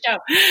Amazing. for the show.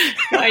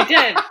 So I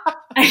did.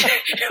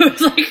 It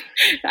was like,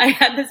 I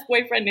had this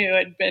boyfriend who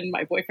had been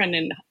my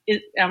boyfriend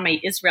on my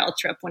Israel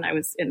trip when I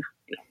was in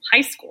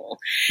high school.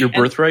 Your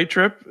birthright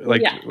trip?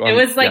 Like, yeah. It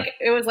was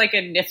like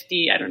a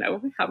nifty, I don't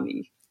know how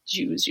many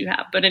Jews you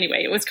have, but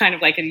anyway, it was kind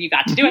of like you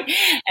got to do it.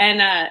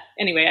 And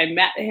anyway, I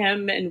met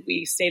him and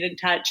we stayed in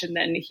touch, and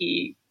then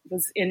he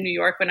was in New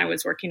York when I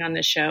was working on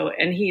this show,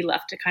 and he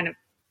left a kind of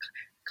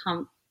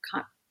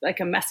like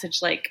a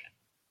message, like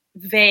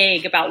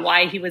vague about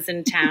why he was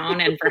in town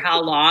and for how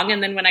long.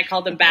 And then when I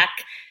called him back,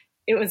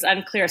 it was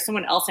unclear.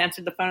 Someone else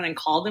answered the phone and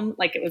called him,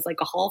 like it was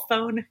like a hall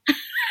phone.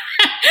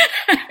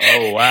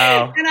 Oh,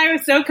 wow. And I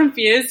was so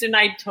confused, and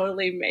I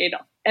totally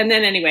and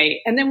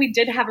then we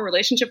did have a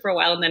relationship for a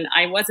while, and then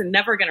I wasn't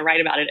never going to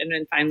write about it. And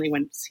then finally,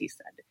 once he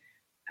said,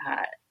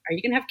 are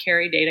you going to have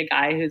Carrie date a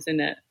guy who's in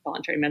a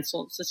voluntary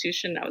mental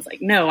institution? I was like,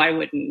 no, I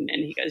wouldn't.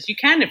 And he goes, you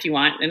can if you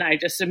want. And I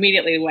just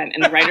immediately went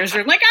in the writer's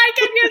room like, I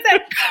can use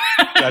it.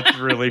 That's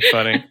really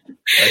funny.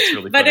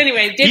 But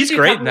anyway, he's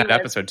great in that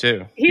episode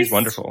too. He's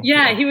wonderful.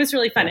 Yeah, he was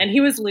really fun, and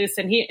he was loose,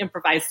 and he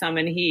improvised some,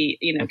 and he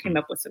came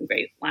up with some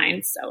great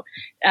lines. So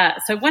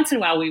so once in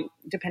a while,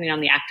 depending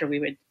on the actor,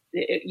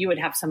 you would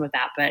have some of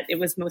that, but it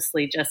was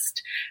mostly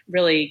just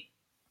really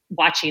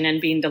watching and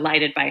being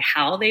delighted by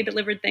how they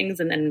delivered things,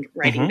 and then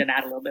writing to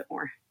that a little bit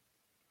more.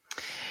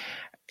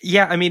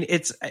 Yeah, I mean,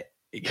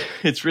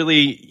 he's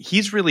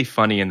really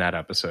funny in that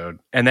episode,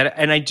 and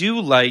I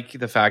do like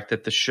the fact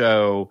that the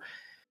show.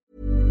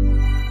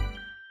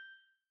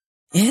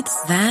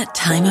 It's that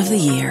time of the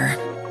year.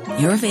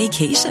 Your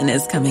vacation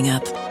is coming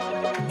up.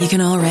 You can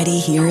already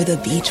hear the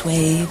beach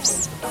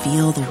waves,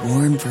 feel the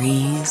warm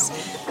breeze,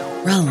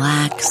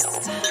 relax,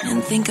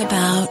 and think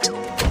about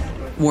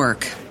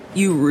work.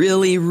 You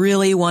really,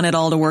 really want it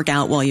all to work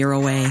out while you're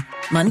away.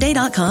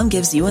 Monday.com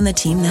gives you and the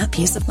team that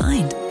peace of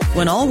mind.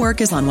 When all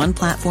work is on one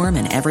platform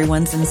and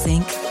everyone's in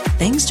sync,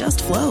 things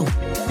just flow.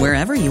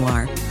 Wherever you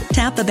are,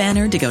 tap the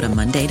banner to go to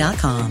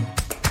Monday.com.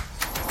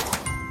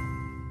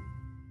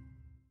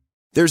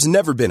 There's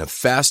never been a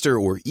faster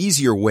or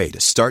easier way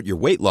to start your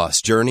weight loss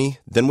journey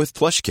than with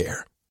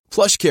PlushCare.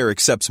 PlushCare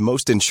accepts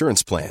most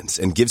insurance plans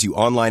and gives you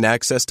online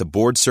access to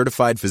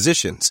board-certified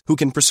physicians who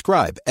can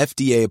prescribe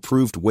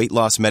FDA-approved weight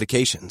loss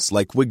medications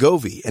like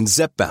Wegovy and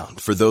Zepbound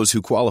for those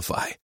who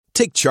qualify.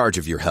 Take charge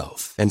of your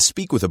health and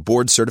speak with a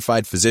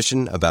board-certified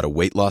physician about a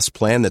weight loss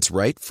plan that's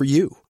right for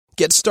you.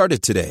 Get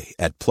started today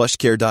at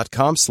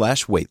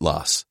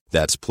plushcare.com/weight-loss.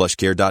 That's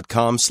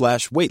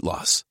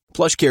plushcare.com/weight-loss.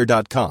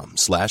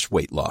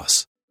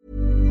 plushcare.com/weight-loss.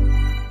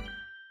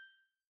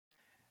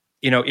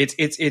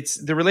 It's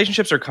the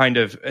relationships are kind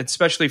of,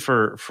 especially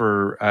for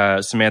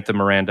Samantha,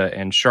 Miranda,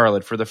 and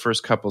Charlotte, for the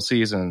first couple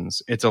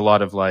seasons, it's a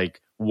lot of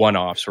like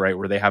one-offs, right?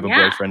 Where they have a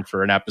boyfriend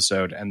for an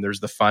episode, and there's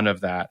the fun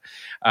of that.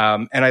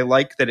 And I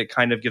like that it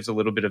kind of gives a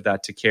little bit of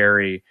that to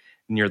Carrie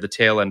near the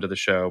tail end of the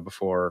show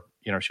before,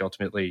 she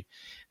ultimately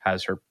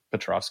has her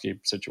Petrovsky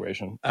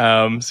situation.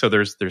 So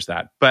there's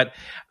that. But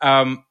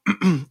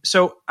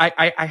so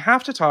I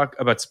have to talk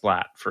about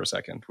Splat for a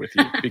second with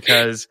you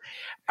because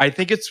I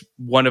think it's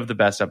one of the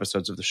best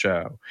episodes of the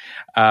show.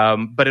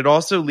 But it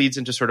also leads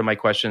into sort of my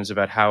questions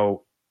about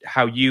how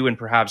you and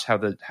perhaps how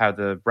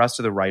the rest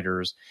of the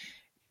writers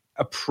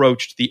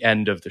approached the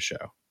end of the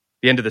show,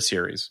 the end of the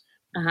series.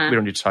 We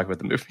don't need to talk about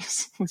the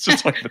movies. Let's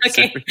just talk about the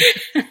series.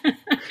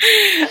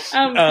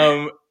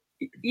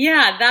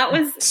 Yeah, that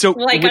was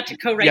I got to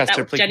co-write that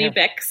with Jenny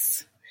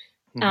Bix,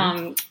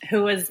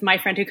 who was my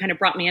friend who kind of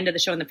brought me into the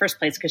show in the first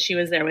place because she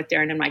was there with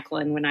Darren and Michael,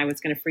 and when I was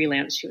going to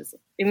freelance,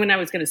 when I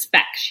was going to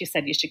spec, she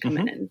said you should come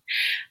in,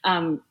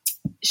 and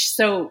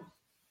so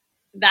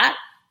that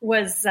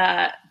was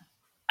there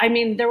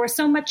was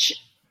so much.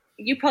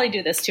 You probably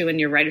do this too in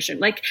your writer's room.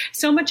 Like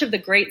so much of the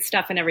great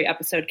stuff in every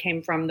episode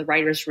came from the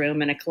writer's room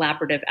and a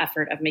collaborative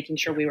effort of making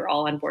sure we were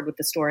all on board with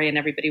the story and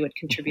everybody would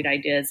contribute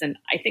ideas. And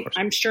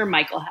I'm sure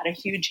Michael had a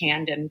huge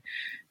hand in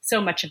so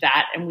much of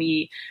that. And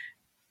we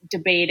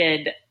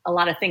debated a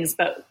lot of things,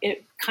 but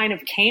it kind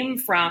of came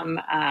from,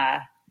 I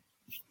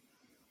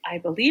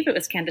believe it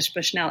was Candace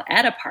Bushnell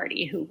at a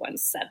party who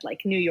once said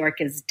like, New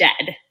York is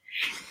dead.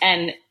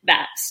 And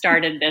that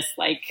started this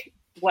like,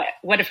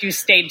 what if you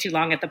stayed too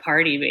long at the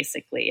party,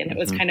 basically? And it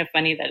was kind of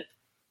funny that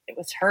it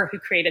was her who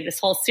created this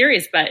whole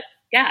series. But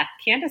yeah,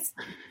 Candace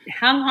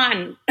hung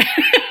on.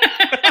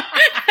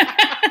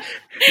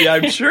 Yeah,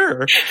 I'm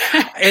sure.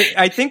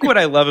 I think what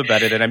I love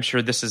about it, and I'm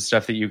sure this is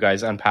stuff that you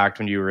guys unpacked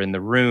when you were in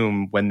the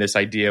room when this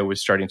idea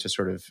was starting to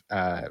sort of,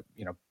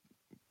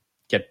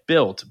 get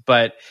built.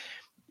 But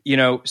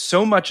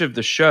so much of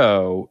the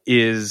show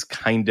is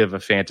kind of a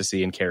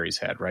fantasy in Carrie's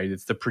head, right?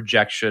 It's the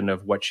projection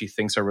of what she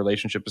thinks our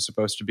relationship is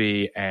supposed to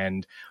be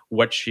and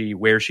where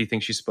she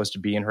thinks she's supposed to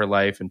be in her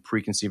life and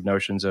preconceived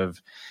notions of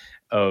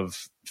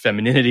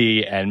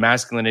femininity and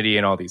masculinity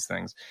and all these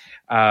things.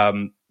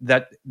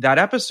 That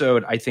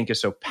episode, I think,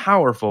 is so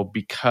powerful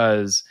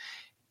because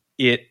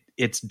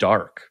it's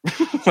dark.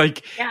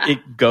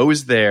 It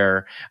goes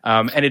there.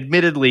 And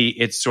admittedly,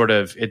 it's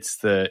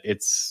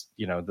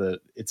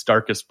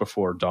darkest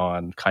before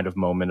dawn kind of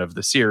moment of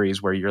the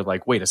series where you're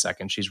like, wait a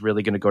second, she's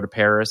really going to go to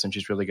Paris and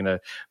she's really going to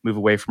move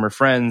away from her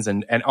friends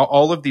and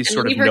all of these and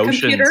sort of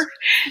notions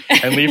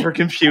and leave her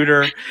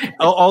computer,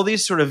 all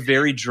these sort of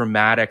very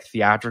dramatic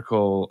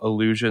theatrical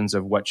illusions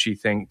of what she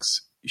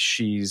thinks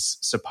she's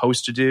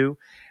supposed to do.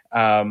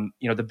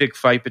 The big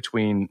fight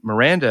between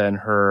Miranda and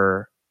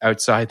her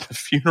outside the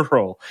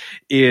funeral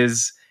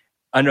is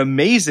an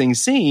amazing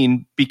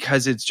scene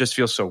because it just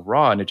feels so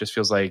raw and it just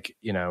feels like,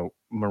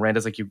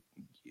 Miranda's like, you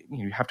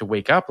have to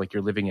wake up like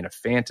you're living in a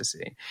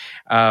fantasy.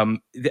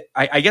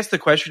 I guess the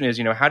question is,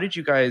 how did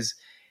you guys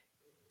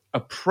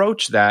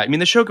approach that? I mean,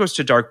 the show goes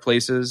to dark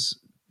places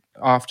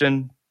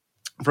often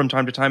from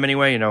time to time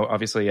anyway,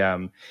 obviously,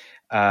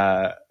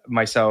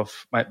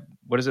 myself, my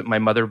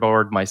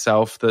motherboard,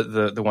 myself,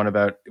 the one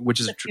about, which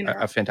is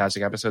a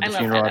fantastic episode, the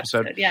funeral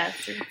episode. Yeah.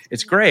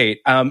 It's great.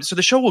 So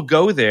the show will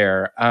go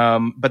there.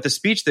 But the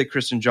speech that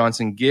Kristen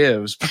Johnson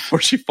gives before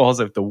she falls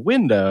out the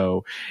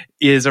window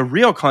is a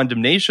real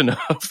condemnation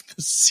of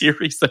the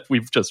series that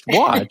we've just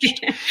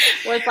watched.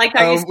 Well, it's like,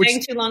 are you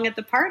staying too long at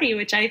the party?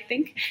 Which I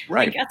think,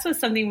 I guess was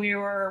something we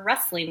were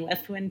wrestling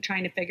with when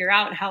trying to figure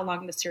out how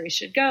long the series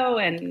should go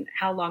and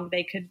how long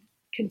they could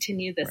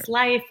continue this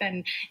life.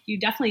 And you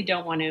definitely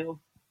don't want to,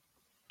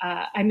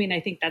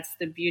 I think that's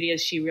the beauty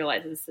as she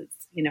realizes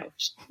it's,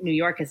 New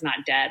York is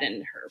not dead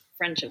and her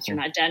friendships are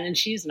not dead and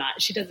she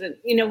doesn't,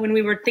 when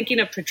we were thinking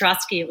of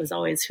Petrovsky, it was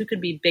always who could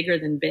be bigger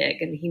than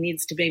big. And he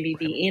needs to maybe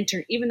be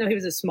even though he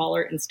was a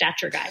smaller in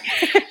stature guy,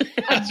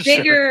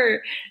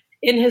 bigger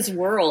in his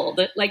world,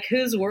 like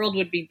whose world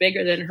would be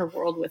bigger than her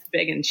world with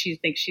big. And she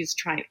thinks she's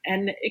trying,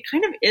 and it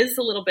kind of is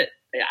a little bit,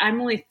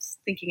 I'm only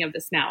thinking of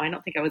this now. I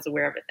don't think I was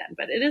aware of it then,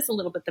 but it is a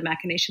little bit the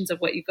machinations of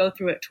what you go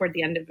through it toward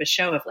the end of a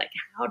show of like,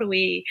 how do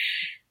we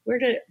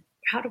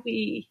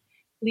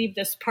leave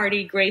this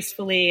party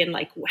gracefully? And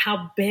like,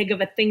 how big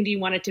of a thing do you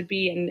want it to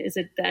be? And is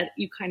it that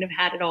you kind of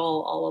had it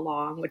all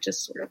along, which is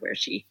sort of where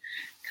she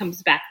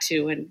comes back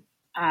to. And,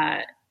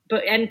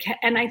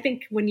 and I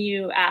think when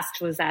you asked,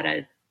 was that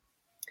a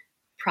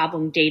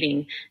problem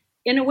dating?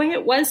 In a way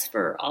it was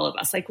for all of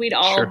us. Like we'd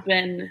all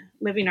been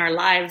living our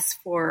lives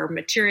for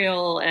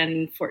material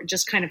and for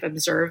just kind of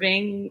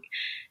observing,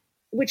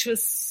 which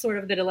was sort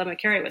of the dilemma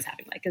Carrie was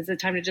having. Like, is it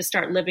time to just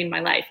start living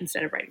my life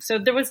instead of writing? So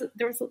there was a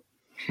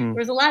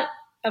lot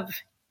of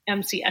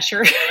MC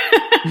Escher,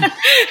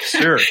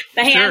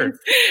 the hands.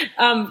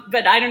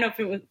 But I don't know if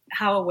it was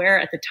how aware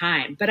at the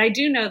time, but I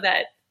do know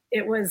that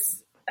it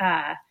was,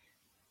 it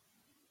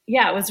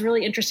was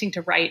really interesting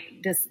to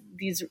write this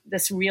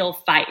real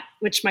fight,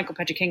 which Michael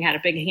Patrick King had a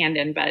big hand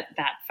in, but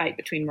that fight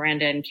between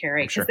Miranda and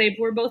Carrie, because they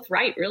were both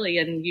right, really,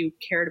 and you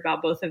cared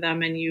about both of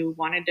them, and you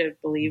wanted to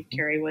believe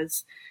Carrie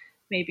was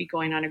maybe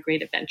going on a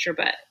great adventure,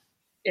 but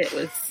it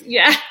was,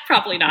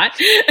 probably not.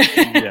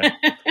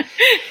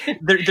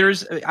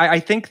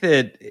 I think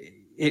that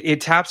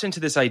it taps into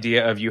this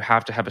idea of you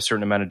have to have a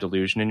certain amount of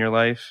delusion in your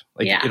life,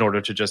 like in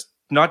order to just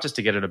not just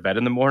to get out of bed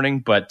in the morning,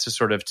 but to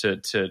sort of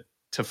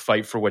to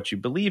fight for what you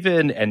believe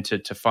in and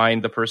to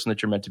find the person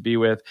that you're meant to be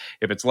with,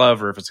 if it's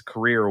love or if it's a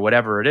career or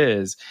whatever it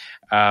is.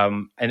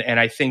 And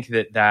I think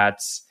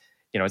that's,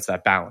 it's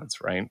that balance,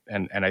 right?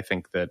 And I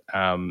think that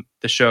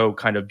the show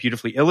kind of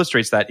beautifully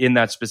illustrates that in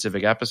that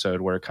specific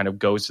episode, where it kind of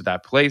goes to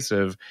that place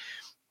of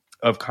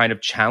kind of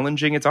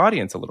challenging its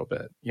audience a little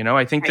bit.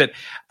 I think that,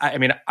 I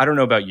mean, I don't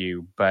know about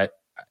you, but,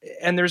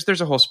 and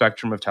there's a whole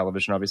spectrum of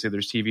television. Obviously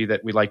there's TV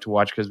that we like to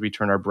watch because we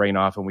turn our brain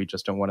off and we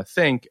just don't want to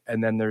think.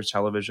 And then there's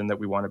television that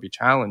we want to be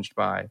challenged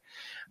by.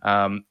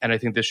 And I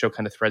think this show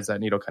kind of threads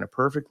that needle kind of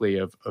perfectly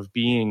of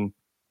being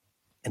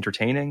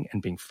entertaining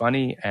and being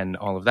funny and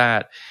all of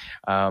that.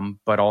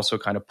 But also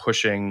kind of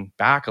pushing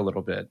back a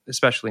little bit,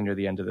 especially near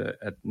the end of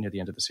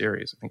the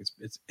series. I think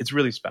it's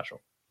really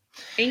special.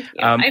 Thank you.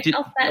 I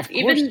felt that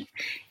even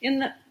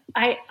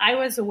I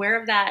was aware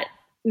of that,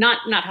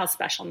 not how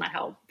special, not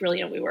how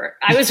brilliant we were.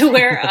 I was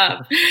aware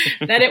of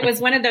that it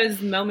was one of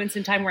those moments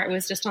in time where it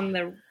was just on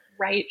the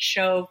right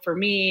show for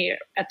me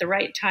at the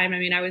right time. I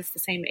mean, I was the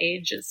same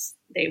age as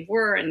they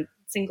were and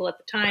single at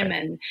the time.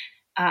 And,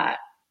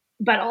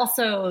 but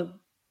also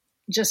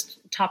just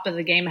top of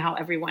the game, how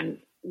everyone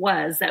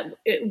was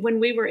when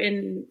we were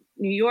in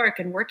New York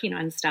and working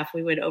on stuff,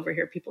 we would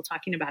overhear people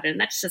talking about it. And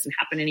that just doesn't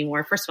happen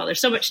anymore. First of all,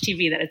 there's so much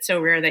TV that it's so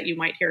rare that you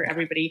might hear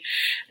everybody,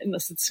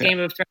 unless it's Game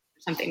of Thrones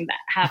or something that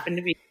happened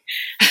to be,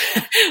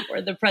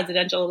 or the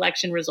presidential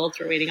election results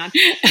we're waiting on.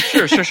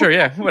 Sure.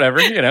 Yeah. Whatever,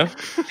 But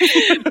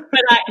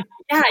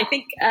I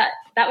think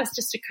that was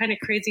just a kind of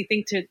crazy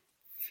thing to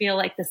feel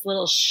like this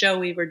little show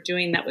we were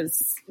doing that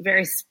was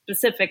very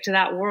specific to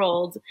that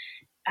world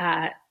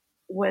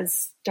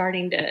was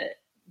starting to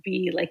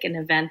be like an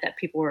event that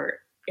people were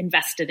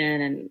invested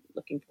in and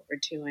looking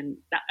forward to. And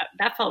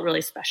that felt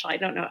really special. I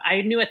don't know.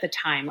 I knew at the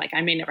time, like,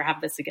 I may never have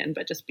this again,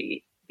 but just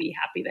be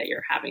happy that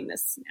you're having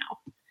this now.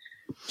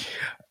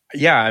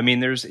 Yeah. I mean,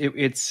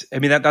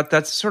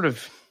 that's sort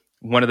of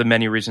one of the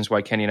many reasons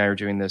why Kenny and I are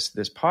doing this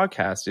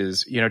podcast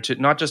is, to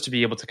not just to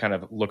be able to kind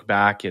of look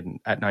back at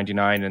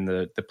 99 and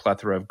the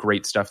plethora of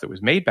great stuff that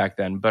was made back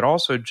then, but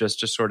also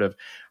just to sort of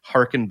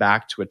harken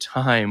back to a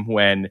time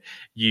when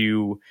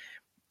we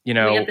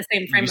have the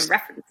same frame of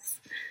reference.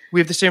 We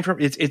have the same frame.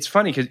 It's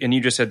funny because, and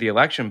you just said the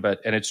election,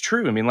 and it's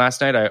true. I mean,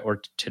 last night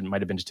it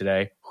might have been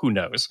today. Who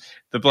knows?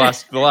 The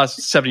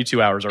last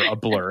 72 hours are a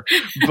blur.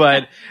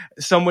 But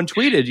someone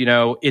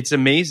tweeted, it's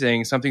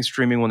amazing. Something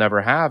streaming will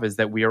never have is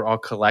that we are all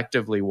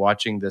collectively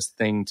watching this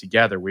thing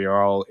together. We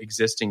are all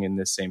existing in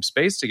this same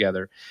space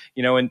together.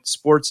 And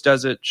sports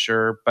does it,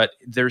 sure, but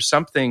there's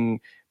something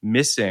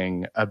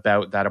missing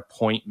about that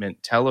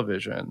appointment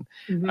television.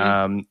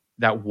 Mm-hmm.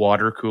 That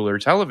water cooler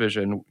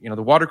television,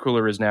 the water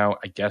cooler is now,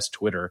 I guess,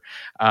 Twitter.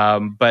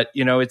 But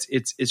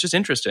it's just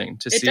interesting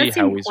to see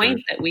how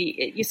we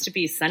it used to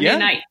be Sunday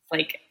nights,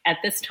 like at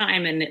this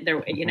time, and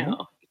there,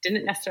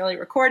 didn't necessarily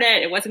record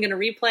it. It wasn't going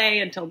to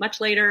replay until much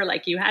later.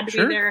 Like you had to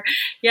be there.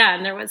 Yeah.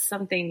 And there was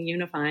something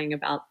unifying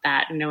about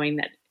that, knowing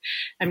that,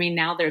 I mean,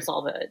 now there's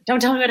all the, don't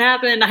tell me what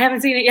happened. I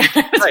haven't seen it yet.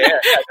 I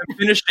haven't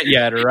finished it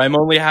yet, or I'm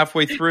only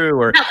halfway through,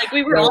 or like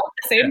we were all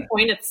at the same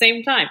point at the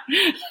same time.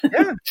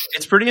 Yeah,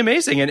 it's pretty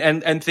amazing.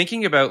 And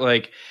thinking about,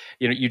 like,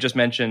 you just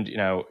mentioned,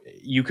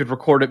 you could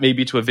record it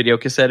maybe to a video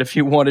cassette if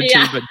you wanted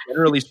to, but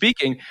generally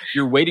speaking,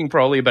 you're waiting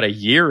probably about a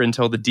year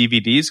until the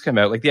DVDs come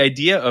out. Like the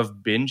idea of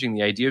binging,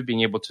 the idea of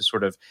being able to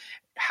sort of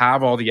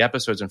have all the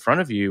episodes in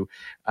front of you,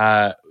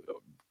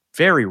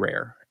 very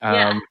rare.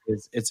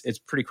 It's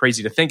pretty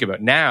crazy to think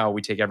about. Now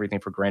we take everything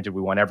for granted.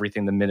 We want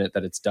everything the minute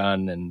that it's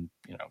done, and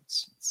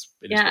it's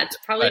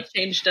probably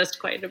changed us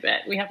quite a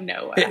bit. We have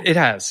no. It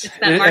has. It's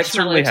that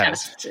marshmallow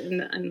test in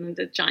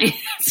the giant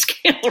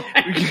scale.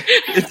 Right?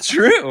 It's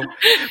true,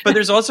 but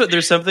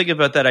there's something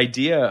about that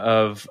idea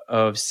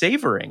of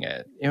savoring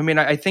it. I mean,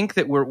 I think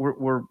that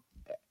we're.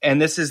 And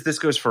this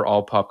goes for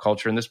all pop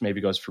culture, and this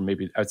maybe goes for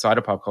maybe outside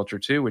of pop culture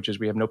too, which is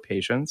we have no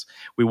patience.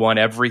 We want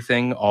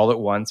everything all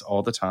at once,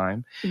 all the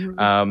time.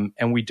 Mm-hmm.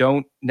 And we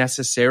don't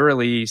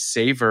necessarily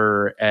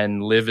savor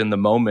and live in the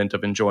moment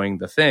of enjoying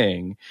the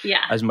thing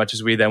as much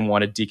as we then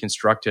want to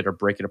deconstruct it or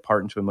break it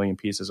apart into a million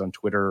pieces on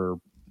Twitter or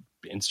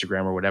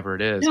Instagram or whatever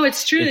it is. No,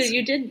 it's true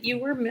that you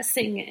were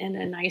missing in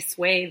a nice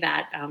way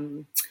that,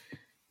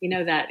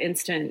 that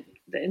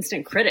the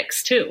instant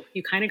critics too.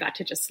 You kind of got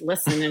to just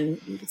listen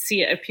and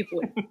see if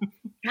people would,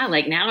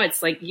 like now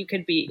it's like you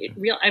could be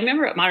real. I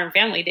remember at Modern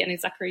Family, Danny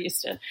Zucker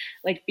used to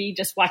like be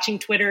just watching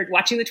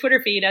the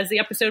Twitter feed as the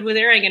episode was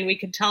airing, and we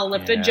could tell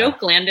if a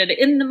joke landed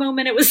in the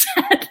moment it was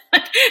said.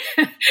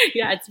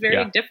 It's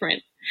very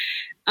different.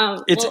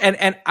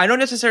 And I don't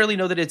necessarily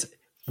know that it's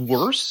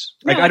worse.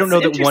 Like I don't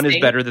know that one is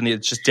better than the,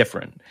 it's just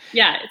different.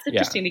 Yeah, it's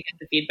interesting to get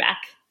the feedback.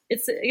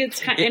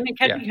 It's kind of, and it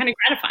can be kind of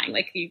gratifying.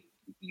 Like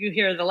you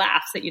hear the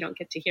laughs that you don't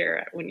get to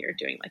hear when you're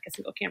doing like a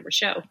single camera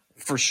show.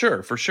 For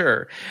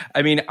sure.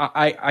 I mean,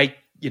 I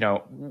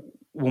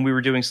when we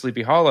were doing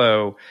Sleepy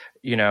Hollow,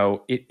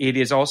 it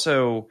is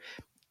also,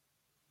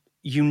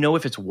 you know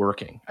if it's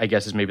working, I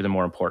guess, is maybe the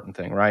more important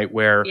thing, right?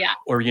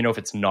 Or you know if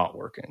it's not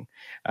working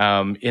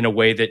in a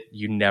way that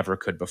you never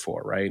could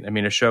before, right? I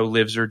mean, a show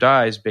lives or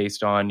dies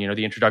based on, you know,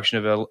 the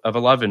introduction of a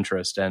love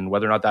interest and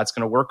whether or not that's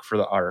going to work for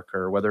the arc,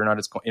 or whether or not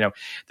it's going, you know,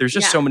 there's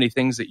just so many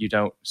things that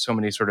so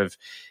many sort of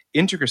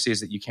intricacies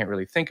that you can't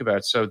really think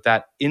about. So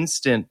that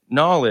instant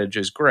knowledge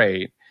is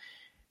great.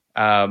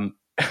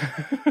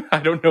 I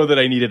don't know that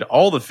I needed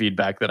all the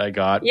feedback that I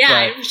got.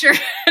 Yeah, but, I'm sure.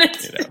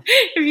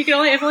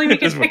 If only we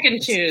could pick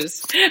and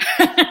choose.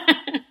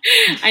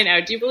 I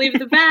know. Do you believe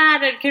the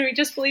bad, and can we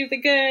just believe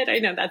the good? I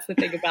know that's the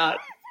thing about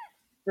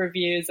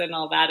reviews and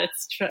all that.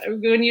 It's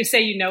when you say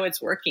you know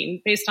it's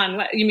working based on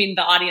what you mean,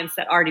 the audience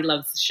that already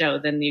loves the show,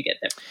 then you get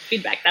the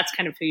feedback. That's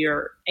kind of who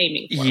you're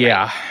aiming for.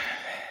 Yeah. Right?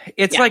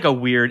 It's like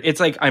it's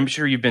like, I'm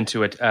sure you've been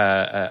to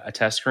a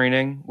test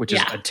screening, which is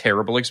a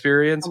terrible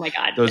experience. Oh my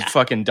God. Those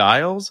fucking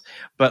dials.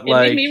 But it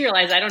made me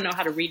realize I don't know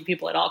how to read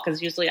people at all.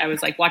 Cause usually I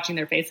was like watching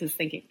their faces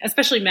thinking,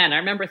 especially men. I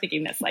remember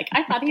thinking this, like,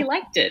 I thought he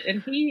liked it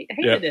and he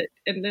hated it.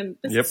 And then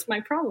this is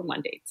my problem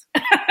on dates.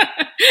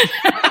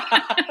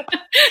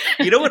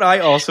 You know what I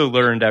also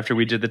learned after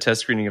we did the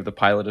test screening of the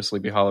pilot of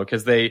Sleepy Hollow?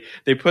 Because they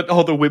put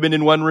all the women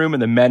in one room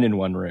and the men in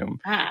one room.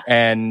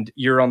 And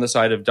you're on the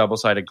side of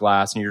double-sided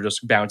glass and you're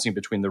just bouncing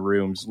between the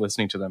rooms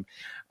listening to them.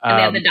 And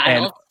they have the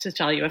dials to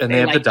tell you if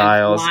they like the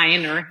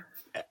line or...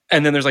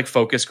 And then there's like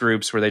focus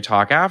groups where they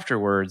talk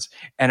afterwards.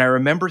 And I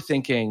remember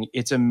thinking,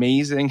 it's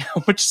amazing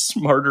how much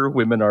smarter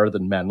women are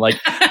than men. Like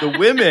the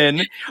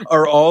women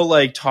are all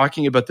like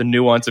talking about the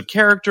nuance of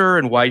character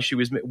and why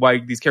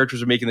these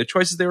characters are making the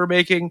choices they were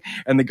making.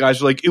 And the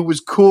guys are like, it was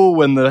cool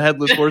when the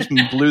Headless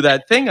Horseman blew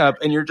that thing up.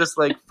 And you're just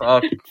like,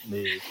 fuck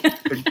me.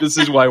 Like, this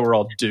is why we're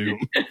all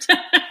doomed.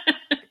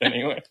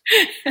 Anyway.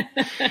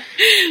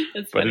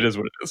 But it is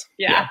what it is.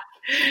 Yeah.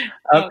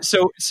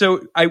 So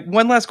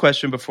one last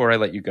question before I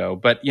let you go,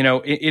 but you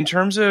know, in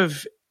terms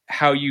of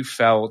how you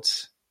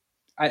felt,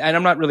 and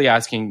I'm not really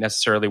asking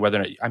necessarily whether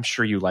or not, I'm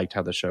sure you liked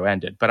how the show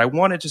ended, but I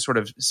wanted to sort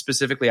of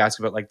specifically ask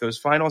about like those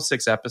final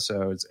 6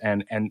 episodes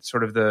and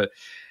sort of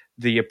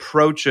the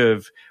approach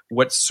of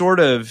what sort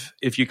of,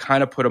 if you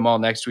kind of put them all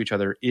next to each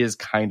other, is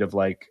kind of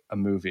like a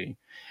movie,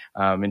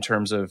 in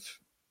terms of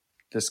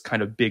this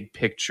kind of big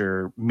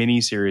picture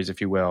mini series,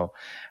 if you will.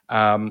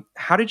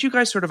 How did you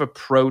guys sort of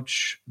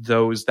approach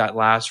that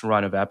last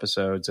run of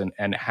episodes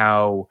and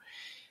how,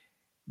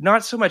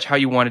 not so much how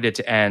you wanted it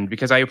to end,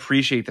 because I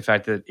appreciate the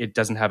fact that it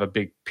doesn't have a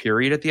big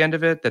period at the end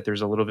of it, that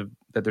there's a little bit,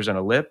 that there's an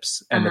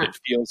ellipse and that it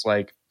feels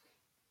like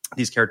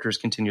these characters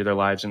continue their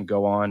lives and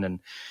go on, and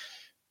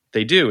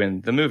they do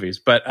in the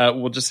movies, but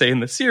we'll just say in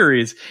the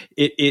series,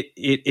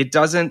 it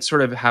doesn't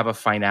sort of have a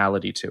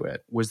finality to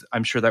it.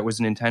 I'm sure that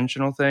was an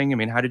intentional thing. I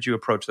mean, how did you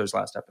approach those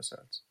last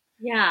episodes?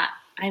 Yeah,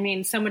 I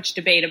mean, so much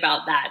debate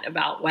about that,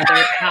 about whether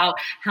how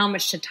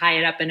much to tie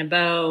it up in a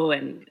bow,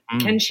 and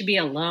can she be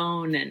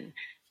alone, and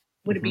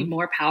would it be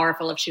more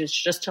powerful if she was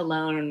just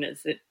alone?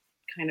 Is it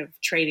kind of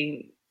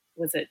trading?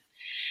 Was it?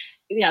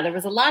 Yeah, there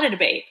was a lot of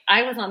debate.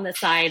 I was on the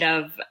side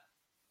of,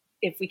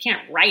 if we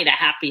can't write a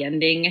happy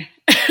ending,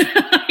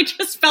 I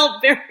just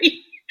felt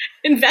very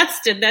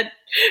invested that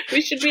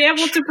we should be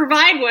able to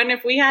provide one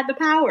if we had the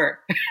power.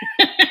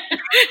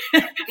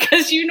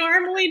 Because you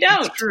normally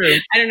don't. That's true.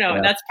 I don't know.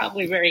 Yeah. That's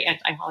probably very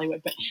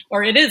anti-Hollywood,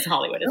 or it is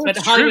Hollywood. It's what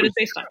Hollywood is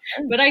based on.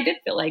 But I did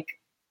feel like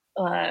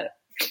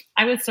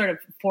I was sort of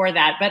for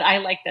that, but I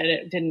liked that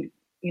it didn't,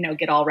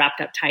 get all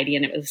wrapped up tidy,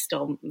 and it was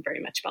still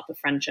very much about the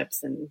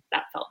friendships, and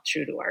that felt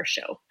true to our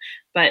show.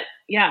 But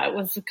yeah, it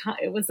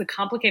was a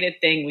complicated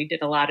thing. We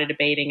did a lot of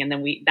debating, and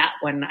then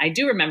I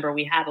do remember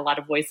we had a lot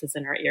of voices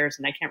in our ears,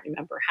 and I can't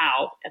remember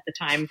how at the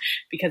time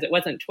because it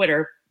wasn't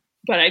Twitter,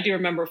 but I do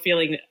remember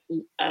feeling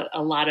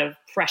a lot of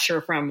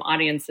pressure from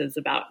audiences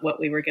about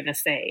what we were going to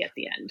say at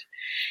the end.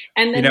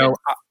 And then,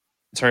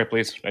 sorry,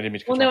 please. I didn't mean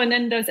to cut you off. And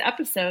then those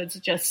episodes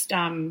just,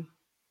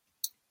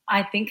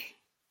 I think,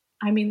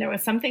 there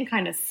was something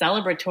kind of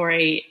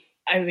celebratory.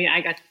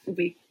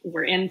 We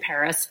were in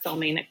Paris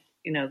filming,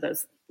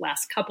 those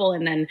last couple,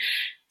 and then,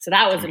 so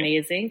that was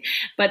amazing.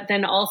 But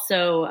then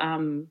also,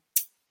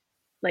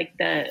 like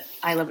the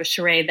I Love a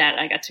Charade that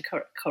I got to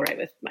co-write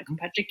with Michael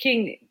Patrick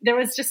King, there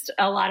was just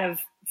a lot of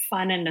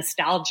fun and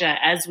nostalgia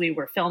as we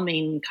were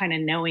filming, kind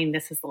of knowing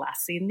this is the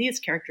last scene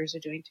these characters are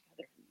doing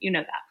together. You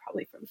know that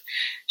probably from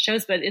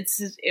shows, but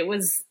it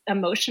was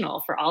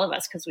emotional for all of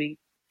us because we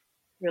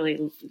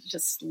really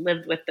just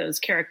lived with those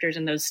characters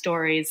and those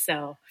stories.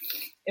 So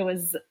it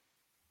was,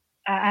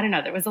 I don't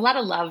know, there was a lot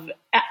of love.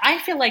 I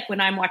feel like when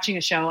I'm watching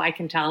a show, I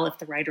can tell if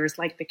the writers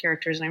like the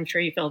characters, and I'm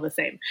sure you feel the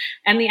same.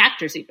 And the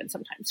actors even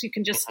sometimes. You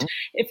can just,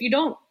 if you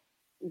don't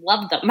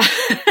love them,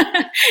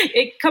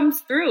 it comes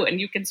through and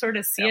you can sort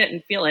of see it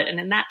and feel it. And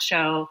in that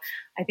show,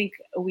 I think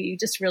we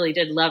just really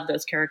did love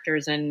those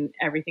characters and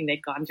everything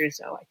they'd gone through.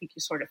 So I think you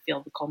sort of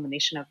feel the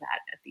culmination of that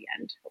at the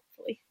end,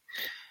 hopefully.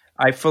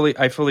 I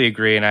fully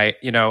agree. And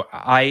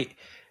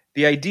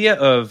the idea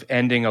of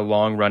ending a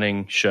long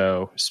running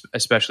show,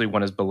 especially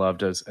one as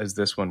beloved as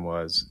this one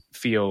was,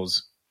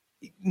 feels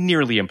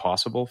nearly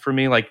impossible for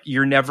me. Like,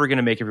 you're never going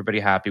to make everybody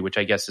happy, which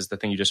I guess is the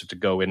thing. You just have to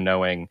go in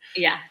knowing,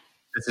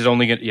 this is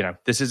only going to,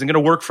 this isn't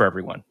going to work for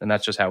everyone. And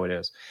that's just how it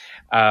is.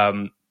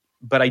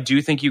 But I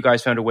do think you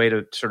guys found a way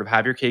to sort of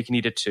have your cake and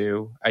eat it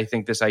too. I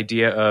think this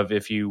idea of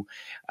if you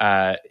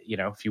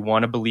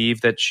want to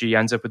believe that she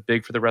ends up with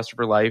Big for the rest of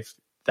her life,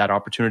 that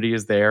opportunity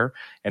is there.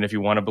 And if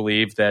you want to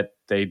believe that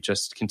they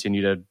just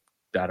continue to,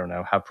 I don't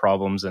know, have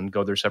problems and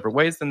go their separate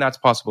ways, then that's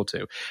possible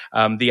too.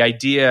 The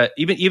idea,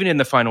 even in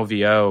the final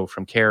VO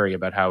from Carrie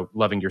about how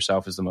loving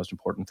yourself is the most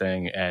important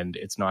thing and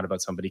it's not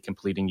about somebody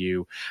completing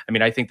you. I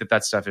mean, I think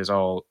that stuff is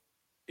all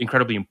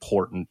incredibly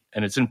important,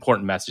 and it's an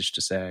important message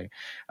to say.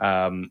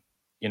 And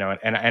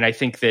I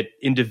think that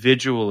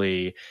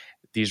individually,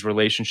 these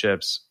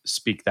relationships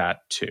speak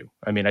that too.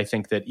 I mean, I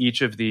think that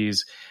each of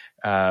these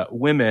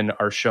women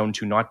are shown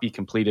to not be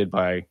completed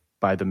by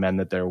the men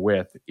that they're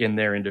with in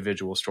their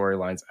individual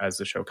storylines as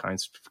the show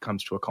comes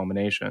to a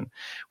culmination,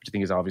 which I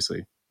think is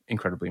obviously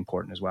incredibly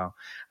important as well.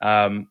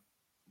 A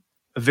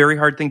very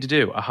hard thing to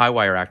do, a high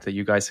wire act that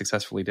you guys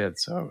successfully did.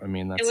 So, I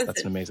mean,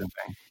 that's an amazing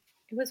thing.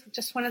 It was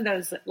just one of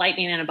those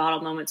lightning in a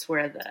bottle moments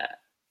where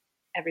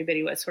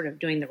everybody was sort of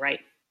doing the right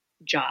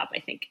job, I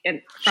think.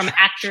 And from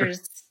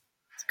actors,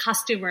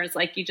 costumers,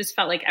 like, you just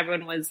felt like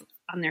everyone was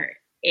on their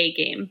A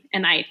game.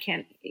 And I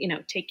can't,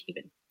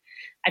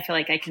 I feel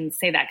like I can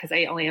say that because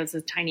I only have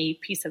a tiny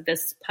piece of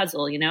this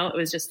puzzle, It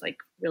was just like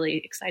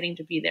really exciting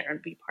to be there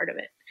and be part of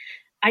it.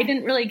 I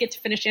didn't really get to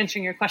finish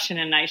answering your question,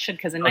 and I should,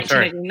 because in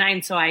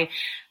 1989, so I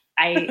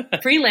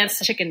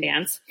freelanced Chicken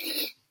Dance.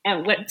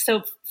 And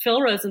so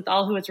Phil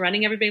Rosenthal, who was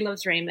running Everybody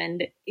Loves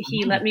Raymond,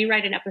 he let me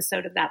write an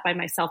episode of that by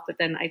myself. But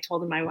then I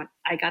told him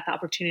I got the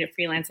opportunity to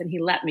freelance, and he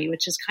let me,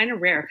 which is kind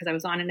of rare because I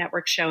was on a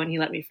network show and he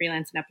let me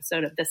freelance an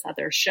episode of this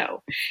other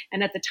show.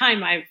 And at the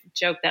time I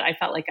joked that I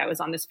felt like I was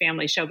on this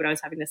family show, but I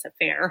was having this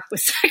affair with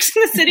Sex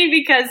and the City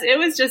because it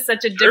was just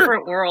such a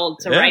different world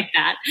to write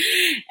that.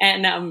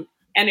 And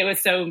it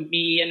was so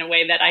me in a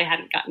way that I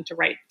hadn't gotten to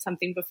write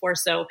something before.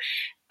 So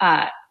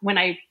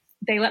when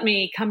they let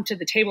me come to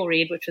the table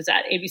read, which was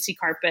at ABC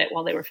Carpet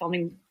while they were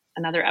filming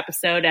another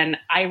episode. And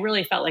I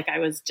really felt like I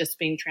was just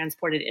being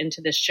transported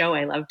into this show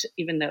I loved,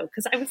 even though,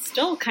 because I was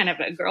still kind of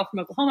a girl from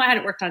Oklahoma. I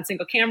hadn't worked on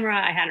single camera.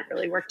 I hadn't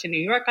really worked in New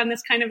York on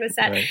this kind of a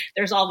set. Right.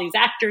 There's all these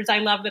actors I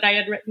love that I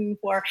had written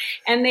for,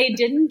 and they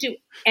didn't do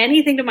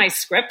anything to my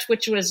script,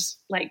 which was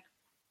like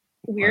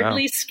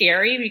weirdly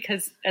scary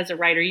because as a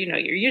writer, you're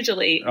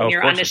usually when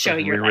you're on a show,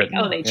 you're like,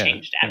 they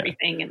changed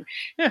everything and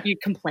you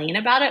complain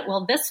about it.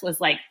 Well, this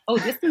was like,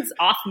 this is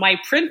off my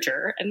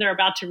printer and they're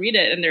about to read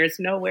it and there's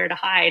nowhere to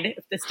hide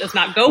if this does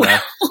not go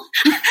well.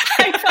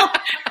 I felt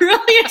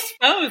really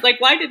exposed. Like,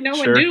 why did no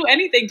one do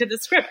anything to the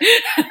script?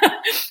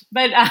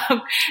 But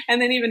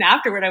and then even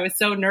afterward, I was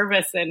so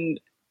nervous, and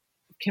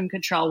Kim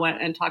Cattrall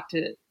went and talked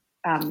to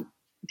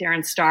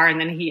Darren Star,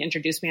 and then he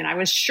introduced me, and I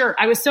was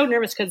so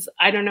nervous because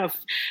I don't know if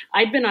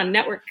I'd been on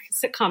network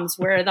sitcoms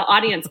where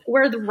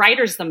the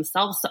writers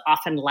themselves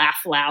often laugh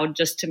loud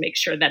just to make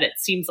sure that it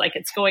seems like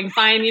it's going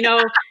fine,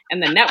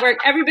 and the network,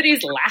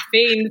 everybody's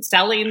laughing,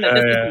 selling that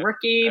this is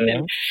working.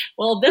 And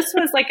well, this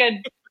was like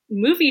a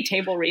movie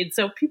table read,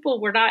 so people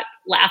were not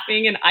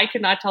laughing and I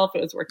could not tell if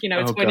it was working.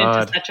 It's going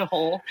into such a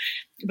hole.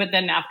 But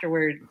then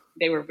afterward,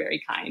 they were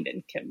very kind,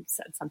 and Kim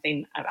said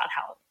something about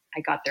how I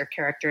got their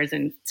characters,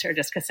 and Sarah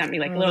Jessica sent me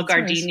like a little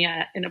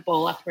gardenia in a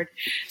bowl afterward.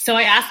 So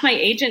I asked my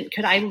agent,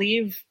 could I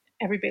leave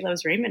Everybody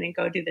Loves Raymond and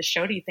go do this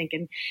show, do you think?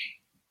 And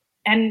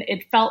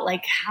it felt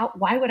like,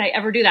 why would I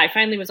ever do that? I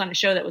finally was on a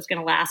show that was going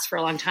to last for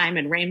a long time,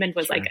 and Raymond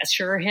was like a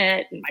sure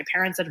hit, and my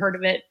parents had heard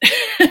of it.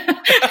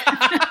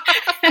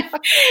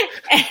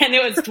 And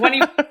it was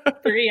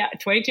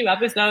 22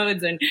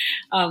 episodes, and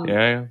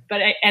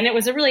and it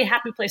was a really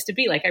happy place to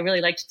be. Like, I really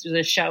liked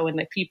the show and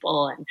the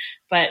people,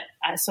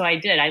 so I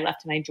did. I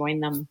left and I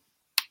joined them,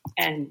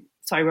 and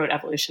so I wrote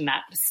Evolution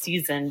that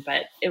season.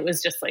 But it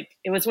was just like,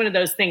 it was one of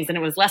those things, and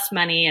it was less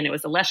money, and it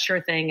was a less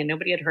sure thing, and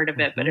nobody had heard of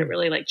it. But it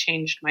really like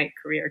changed my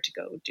career to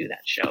go do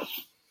that show.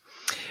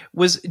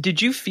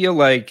 Did you feel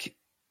like?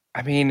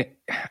 I mean,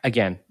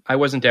 again, I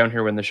wasn't down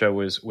here when the show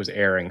was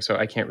airing, so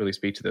I can't really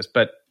speak to this.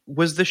 But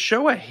was the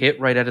show a hit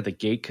right out of the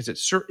gate? Because it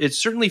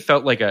certainly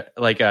felt like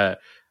a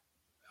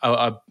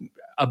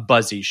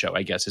buzzy show,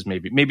 I guess, is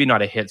maybe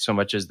not a hit so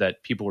much as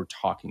that people were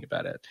talking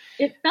about it.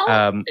 It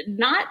felt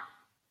not.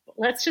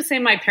 Let's just say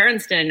my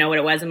parents didn't know what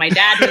it was. And my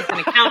dad, who's an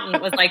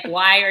accountant, was like,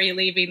 why are you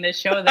leaving this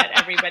show that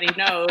everybody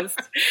knows?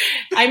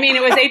 I mean,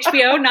 it was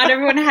HBO. Not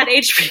everyone had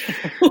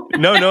HBO.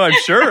 No, I'm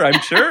sure.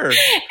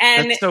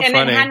 And That's so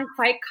funny. It hadn't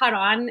quite caught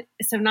on.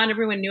 So not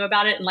everyone knew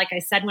about it. And like I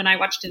said, when I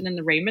watched it in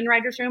the Raymond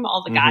writer's room,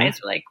 all the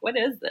guys were like, what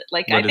is it?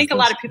 Like, I think a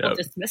lot of people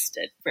dismissed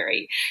it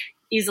very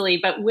easily.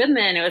 But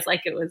women, it was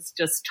like it was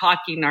just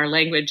talking our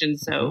language. And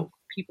so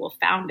people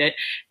found it.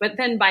 But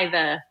then by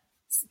the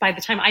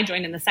time I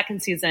joined in the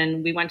second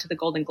season, we went to the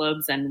Golden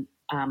Globes and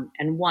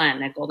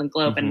won a Golden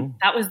Globe. And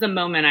that was the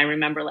moment I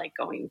remember like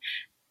going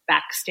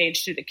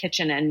backstage through the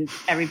kitchen and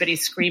everybody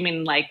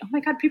screaming like, oh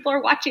my God, people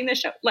are watching this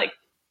show. Like,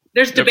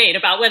 There's debate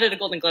about whether the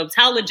Golden Globes,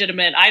 how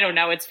legitimate, I don't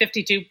know. It's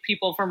 52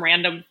 people from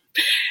random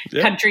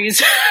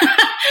countries.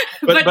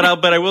 but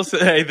I will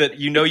say that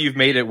you've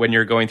made it when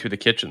you're going through the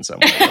kitchen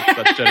somewhere.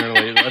 That's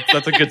generally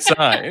that's a good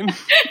sign.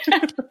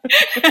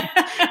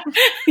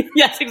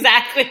 Yes,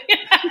 exactly.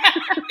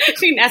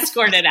 Being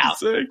escorted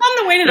out on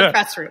the way to the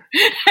press room.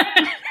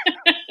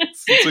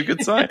 It's a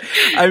good sign.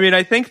 I mean,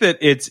 I think that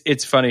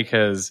it's funny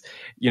because,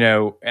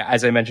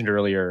 as I mentioned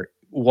earlier,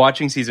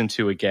 watching season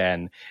 2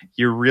 again,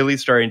 you're really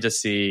starting to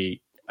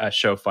see a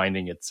show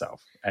finding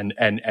itself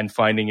and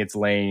finding its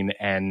lane,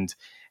 and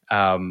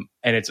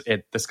the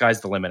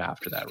sky's the limit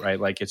after that, right?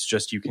 Like, it's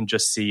just, you can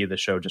just see the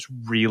show just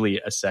really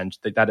ascend,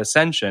 that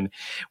ascension,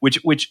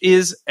 which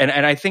is, and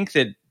I think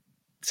that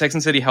Sex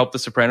and the City helped The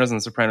Sopranos, and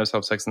The Sopranos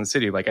helped Sex and the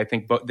City. Like, I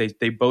think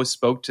they both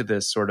spoke to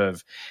this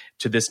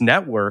to this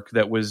network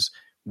that was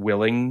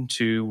willing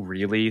to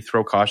really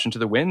throw caution to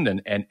the wind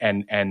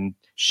and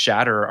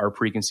shatter our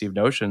preconceived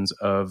notions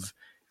of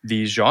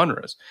these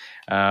genres,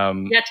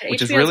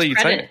 which is really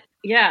exciting.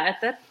 Yeah,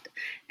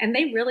 and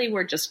they really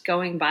were just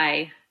going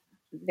by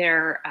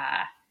their.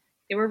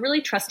 They were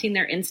really trusting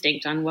their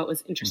instinct on what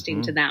was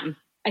interesting to them.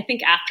 I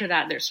think after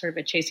that, there's sort of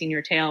a chasing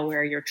your tail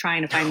where you're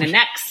trying to find the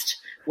next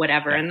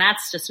whatever, and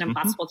that's just an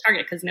impossible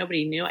target because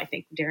nobody knew. I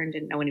think Darren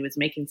didn't know when he was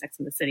making Sex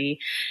and the City.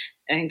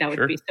 I think that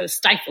would be so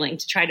stifling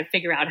to try to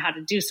figure out how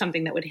to do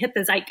something that would hit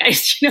the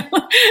zeitgeist,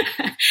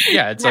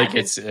 Yeah,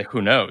 it's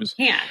who knows?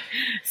 Yeah.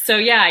 So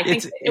yeah, I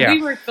think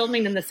we were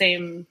filming in the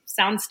same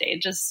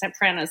soundstage as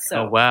Sopranos.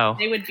 So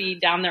they would be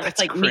down there with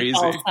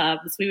meatball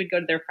subs. We would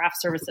go to their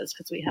craft services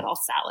because we had all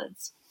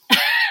salads.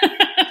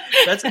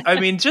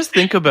 Just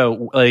think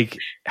about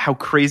how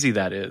crazy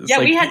that is. Yeah,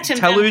 we had Tim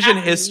television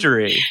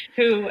history,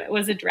 who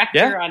was a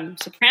director on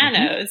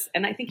Sopranos,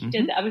 and I think he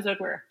did the episode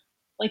where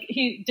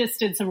he just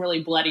did some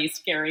really bloody,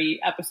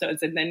 scary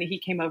episodes, and then he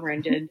came over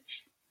and did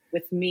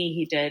with me.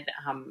 He did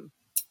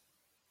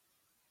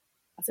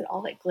was it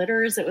All That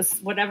Glitters? It was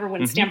whatever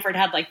when Stanford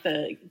had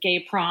the gay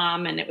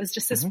prom, and it was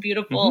just this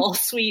beautiful,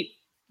 sweet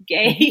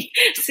gay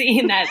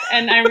scene that,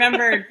 and I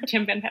remember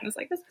Tim Van Patten was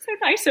like, "This is so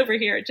nice over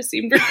here." It just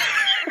seemed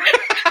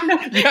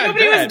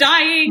nobody was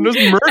dying.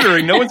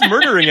 No one's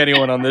murdering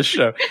anyone on this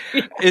show.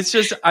 It's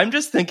just, I'm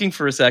just thinking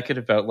for a second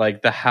about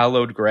the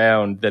hallowed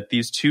ground that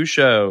these two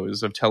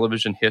shows of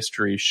television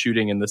history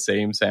shooting in the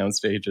same sound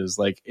stages.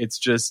 It's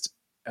just,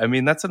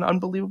 that's an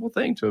unbelievable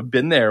thing to have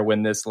been there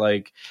when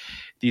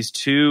these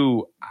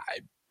two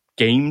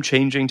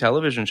game-changing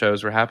television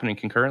shows were happening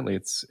concurrently.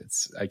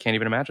 It's I can't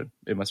even imagine.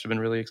 It must have been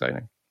really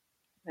exciting.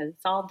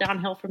 It's all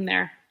downhill from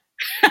there.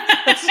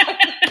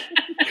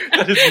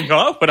 That is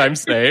not what I'm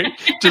saying,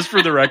 just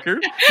for the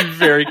record, to be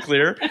very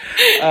clear.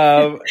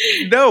 But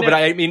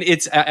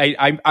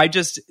I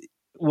just,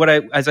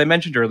 as I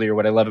mentioned earlier,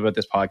 what I love about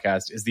this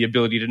podcast is the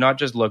ability to not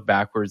just look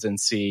backwards and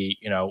see,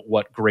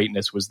 what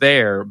greatness was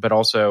there, but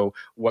also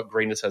what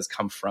greatness has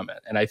come from it.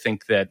 And I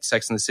think that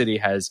Sex and the City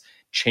has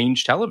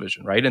changed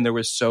television, right? And there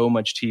was so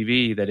much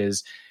TV that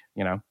is,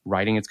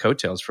 riding its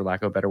coattails, for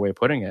lack of a better way of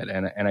putting it.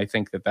 And I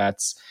think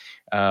that's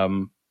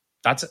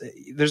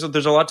there's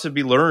a lot to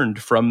be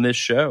learned from this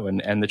show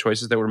and the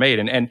choices that were made.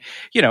 And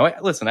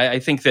listen, I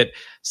think that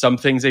some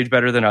things age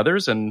better than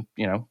others, and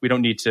we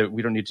don't need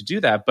to do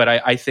that. But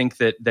I think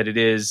that it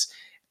is,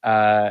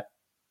 I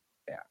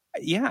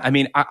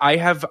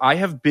have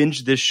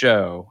binged this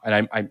show,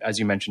 and I as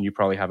you mentioned, you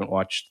probably haven't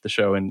watched the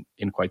show in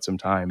quite some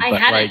time. I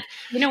hadn't.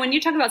 When you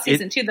talk about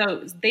season 2,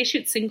 though, they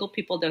shoot single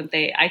people, don't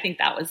they? I think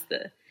that was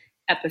the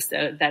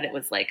episode that it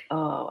was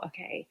oh,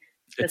 okay.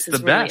 This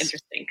is really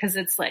interesting because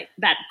it's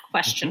that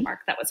question mark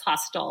that was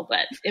hostile,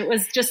 but it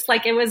was just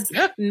it was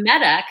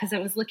meta because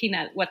it was looking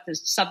at what the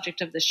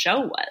subject of the show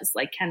was.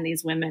 Can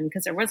these women,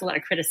 because there was a lot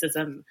of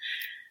criticism,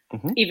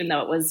 even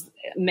though it was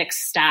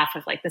mixed staff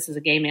of this is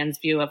a gay man's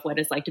view of what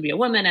it's like to be a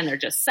woman, and they're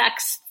just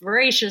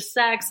voracious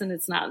sex, and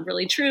it's not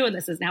really true, and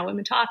this is how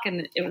women talk.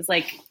 And it was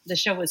the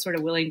show was sort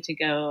of willing to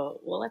go,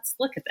 well, let's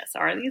look at this.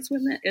 Are these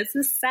women, is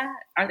this sad?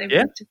 Are they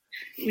willing to,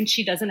 when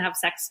she doesn't have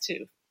sex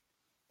too?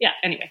 Yeah.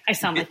 Anyway, I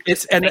sound like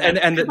it's and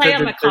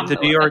the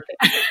New York.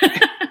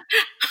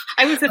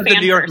 I was a fan the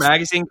New York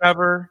Magazine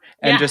cover,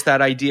 and just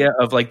that idea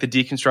of the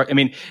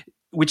deconstruct.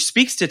 Which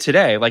speaks to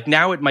today.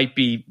 Now it might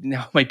be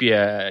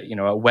a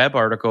a web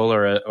article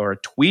or a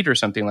tweet or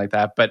something like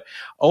that. But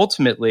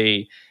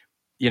ultimately,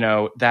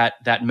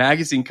 that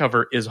magazine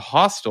cover is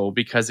hostile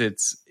because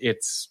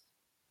it's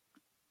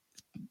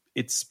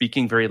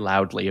speaking very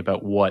loudly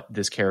about what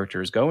this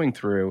character is going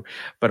through,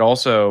 but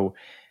also,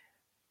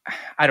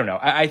 I don't know.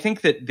 I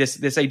think that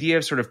this idea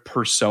of sort of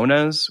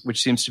personas,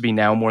 which seems to be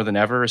now more than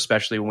ever,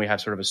 especially when we have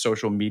sort of a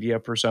social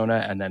media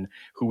persona and then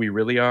who we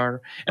really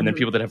are, and then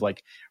people that have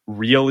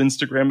real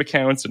Instagram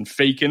accounts and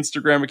fake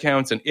Instagram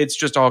accounts, and it's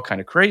just all kind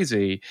of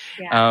crazy.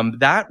 Yeah.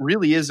 That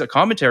really is a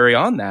commentary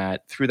on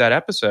that through that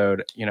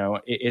episode.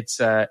 It's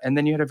and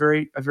then you had a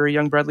very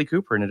young Bradley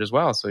Cooper in it as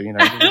well. So there's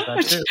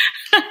that too.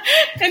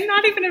 And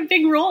not even a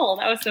big role.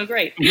 That was so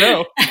great.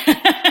 No.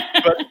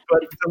 but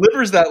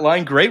delivers that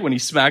line great when he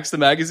smacks the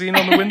magazine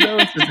on the window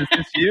and says, "Is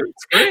this you?"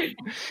 It's great.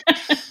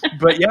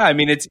 But yeah, I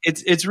mean,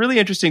 it's really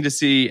interesting to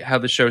see how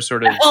the show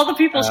sort of all the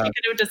people she could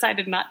have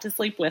decided not to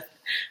sleep with.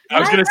 I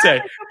was going to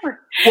say,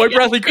 boy,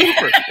 Bradley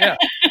Cooper. Yeah,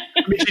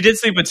 I mean, she did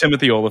sleep with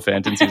Timothy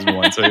Oliphant in season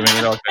 1, so I mean,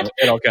 it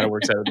all kind of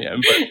works out in the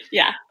end. But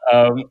yeah,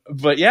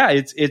 but yeah,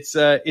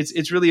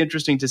 it's really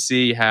interesting to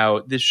see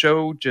how this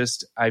show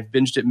just I've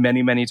binged it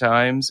many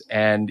times,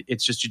 and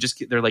it's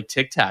just they're like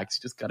Tic Tacs.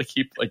 You just got to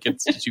keep you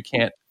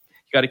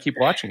got to keep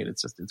watching it.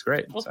 It's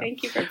great. Well,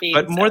 thank you for being.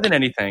 But more than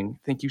anything,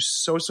 thank you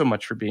so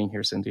much for being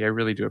here, Cindy. I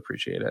really do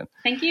appreciate it.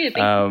 Thank you.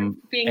 Thank you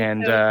for being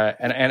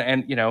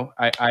and you know,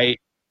 I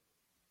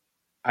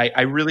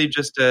really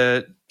just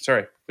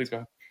sorry, please go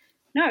ahead.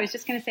 No, I was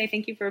just going to say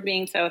thank you for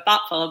being so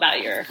thoughtful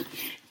about your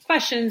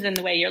questions and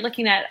the way you're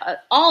looking at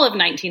all of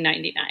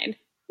 1999. It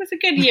was a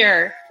good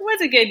year. It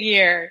was a good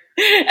year.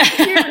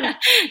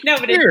 No,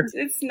 but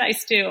it's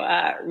nice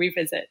to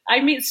revisit.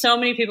 I meet so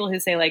many people who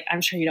say, like, I'm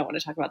sure you don't want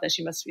to talk about this.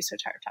 You must be so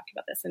tired of talking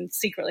about this. And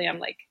secretly, I'm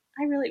like,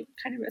 I really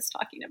kind of miss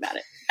talking about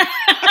it.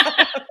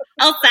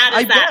 How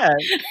sad is that?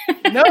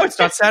 No, it's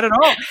not sad at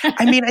all.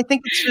 I mean, I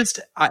think it's just,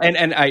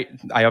 and I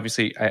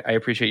obviously, I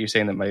appreciate you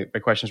saying that my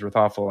questions were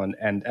thoughtful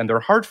and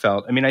they're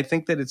heartfelt. I mean, I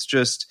think that it's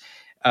just,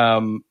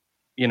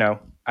 you know,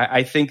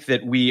 I think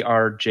that we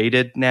are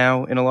jaded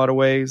now in a lot of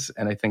ways,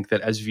 and I think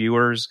that as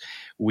viewers,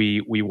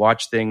 we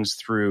watch things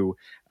through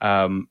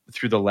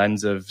the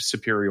lens of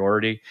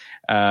superiority,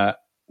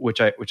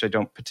 which I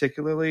don't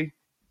particularly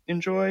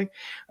enjoy.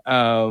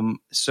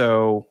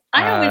 So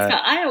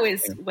I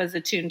always was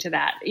attuned to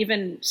that.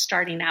 Even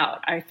starting out,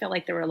 I feel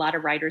like there were a lot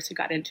of writers who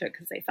got into it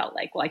because they felt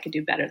like, well, I could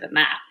do better than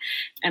that.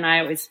 And I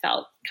always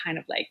felt kind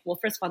of like, well,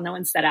 first of all, no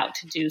one set out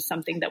to do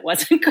something that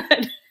wasn't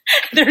good.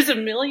 There's a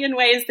million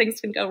ways things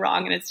can go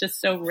wrong, and it's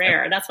just so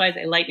rare. That's why I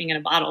say lightning in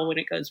a bottle when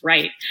it goes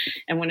right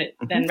and when it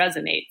then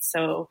resonates.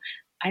 So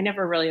I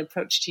never really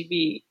approached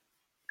TV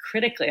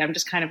critically. I'm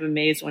just kind of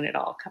amazed when it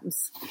all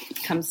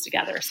comes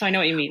together. So I know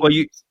what you mean. Well,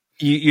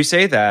 you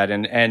say that,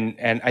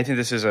 and I think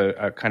this is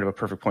a kind of a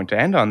perfect point to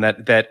end on,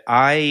 that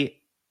I,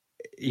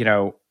 you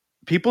know,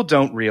 people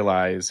don't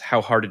realize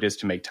how hard it is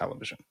to make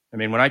television. I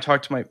mean, when I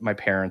talk to my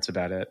parents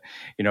about it,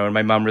 you know, and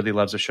my mom really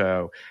loves a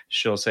show,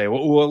 she'll say,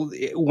 well,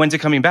 when's it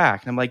coming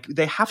back? And I'm like,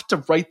 they have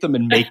to write them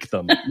and make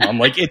them. I'm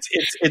like,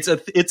 it's a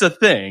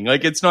thing.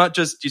 Like, it's not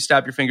just you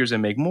snap your fingers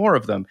and make more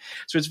of them.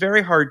 So it's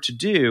very hard to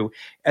do.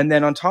 And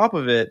then on top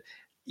of it,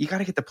 you got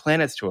to get the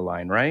planets to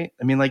align, right?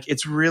 I mean, like,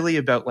 it's really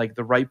about like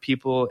the right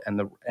people and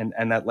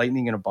that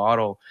lightning in a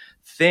bottle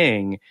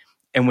thing.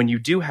 And when you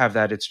do have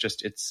that,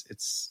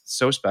 it's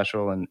so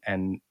special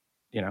and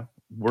you know,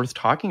 worth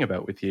talking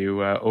about with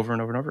you over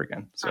and over and over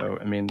again. So,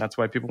 I mean, that's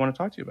why people want to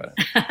talk to you about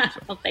it. So.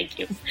 Well, thank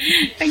you.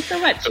 Thanks so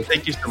much. So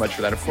thank you so much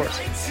for that, of course.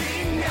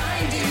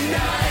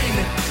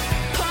 1999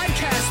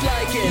 podcast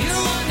like it. You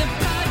want a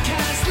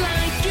podcast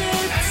like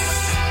it?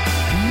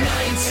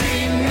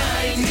 1999.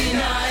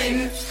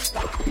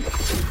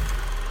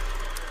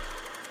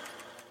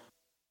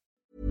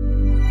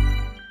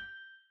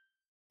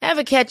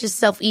 Ever catch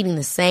yourself eating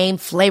the same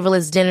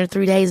flavorless dinner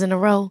 3 days in a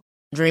row?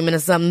 Dreaming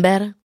of something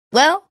better?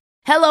 Well,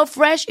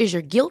 HelloFresh is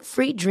your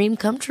guilt-free dream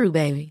come true,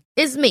 baby.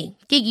 It's me,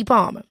 Keke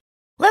Palmer.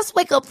 Let's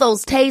wake up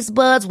those taste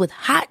buds with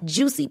hot,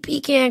 juicy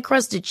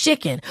pecan-crusted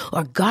chicken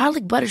or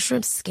garlic butter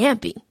shrimp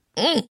scampi.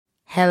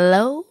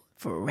 Hello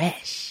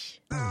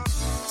Fresh.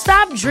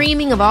 Stop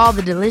dreaming of all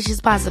the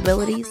delicious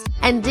possibilities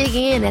and dig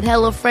in at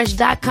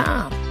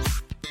HelloFresh.com.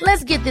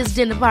 Let's get this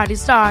dinner party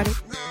started.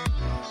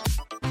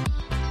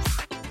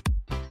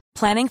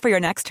 Planning for your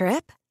next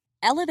trip?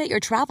 Elevate your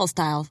travel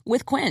style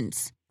with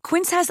Quince.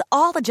 Quince has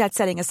all the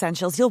jet-setting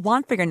essentials you'll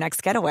want for your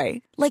next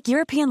getaway, like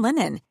European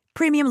linen,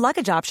 premium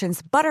luggage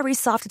options, buttery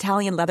soft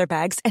Italian leather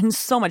bags, and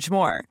so much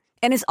more.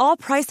 And is all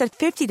priced at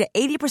 50 to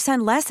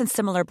 80% less than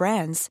similar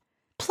brands.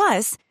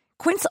 Plus,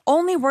 Quince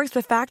only works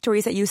with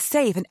factories that use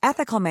safe and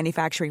ethical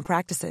manufacturing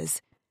practices.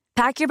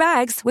 Pack your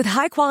bags with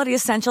high-quality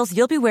essentials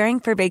you'll be wearing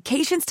for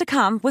vacations to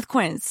come with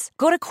Quince.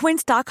 Go to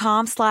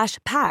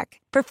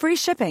quince.com/pack for free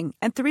shipping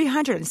and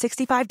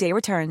 365-day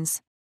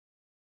returns.